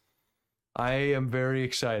 I am very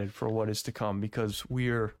excited for what is to come because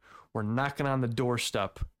we're knocking on the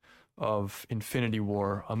doorstep of Infinity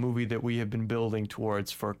War, a movie that we have been building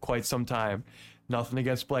towards for quite some time. Nothing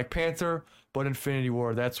against Black Panther, but Infinity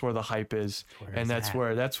War, that's where the hype is. And that's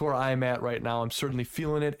where I'm at right now. I'm certainly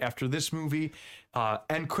feeling it after this movie.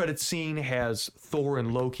 End credit scene has Thor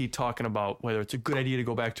and Loki talking about whether it's a good idea to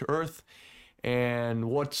go back to Earth and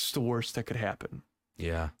what's the worst that could happen.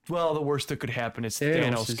 Yeah. Well, the worst that could happen is Thanos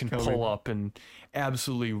Thanos is can coming. pull up and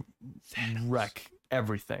absolutely wreck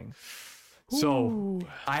everything. So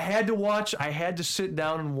I had to sit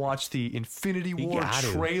down and watch the Infinity War got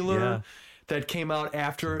to, trailer yeah. that came out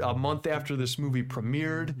a month after this movie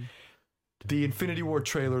premiered. The Infinity War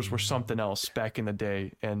trailers were something else back in the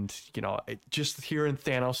day. And, just hearing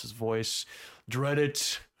Thanos' voice, dread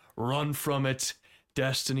it, run from it,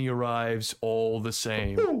 destiny arrives all the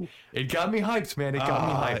same. It got me hyped, man. It got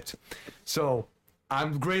me hyped. So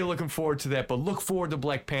I'm greatly looking forward to that, but look forward to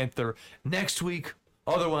Black Panther next week.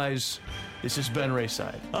 Otherwise, this has been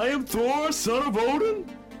Rayside. I am Thor, son of Odin.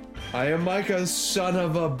 I am Micah, son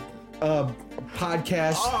of a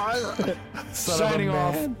podcast. Signing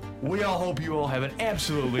off. We all hope you all have an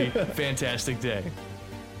absolutely fantastic day.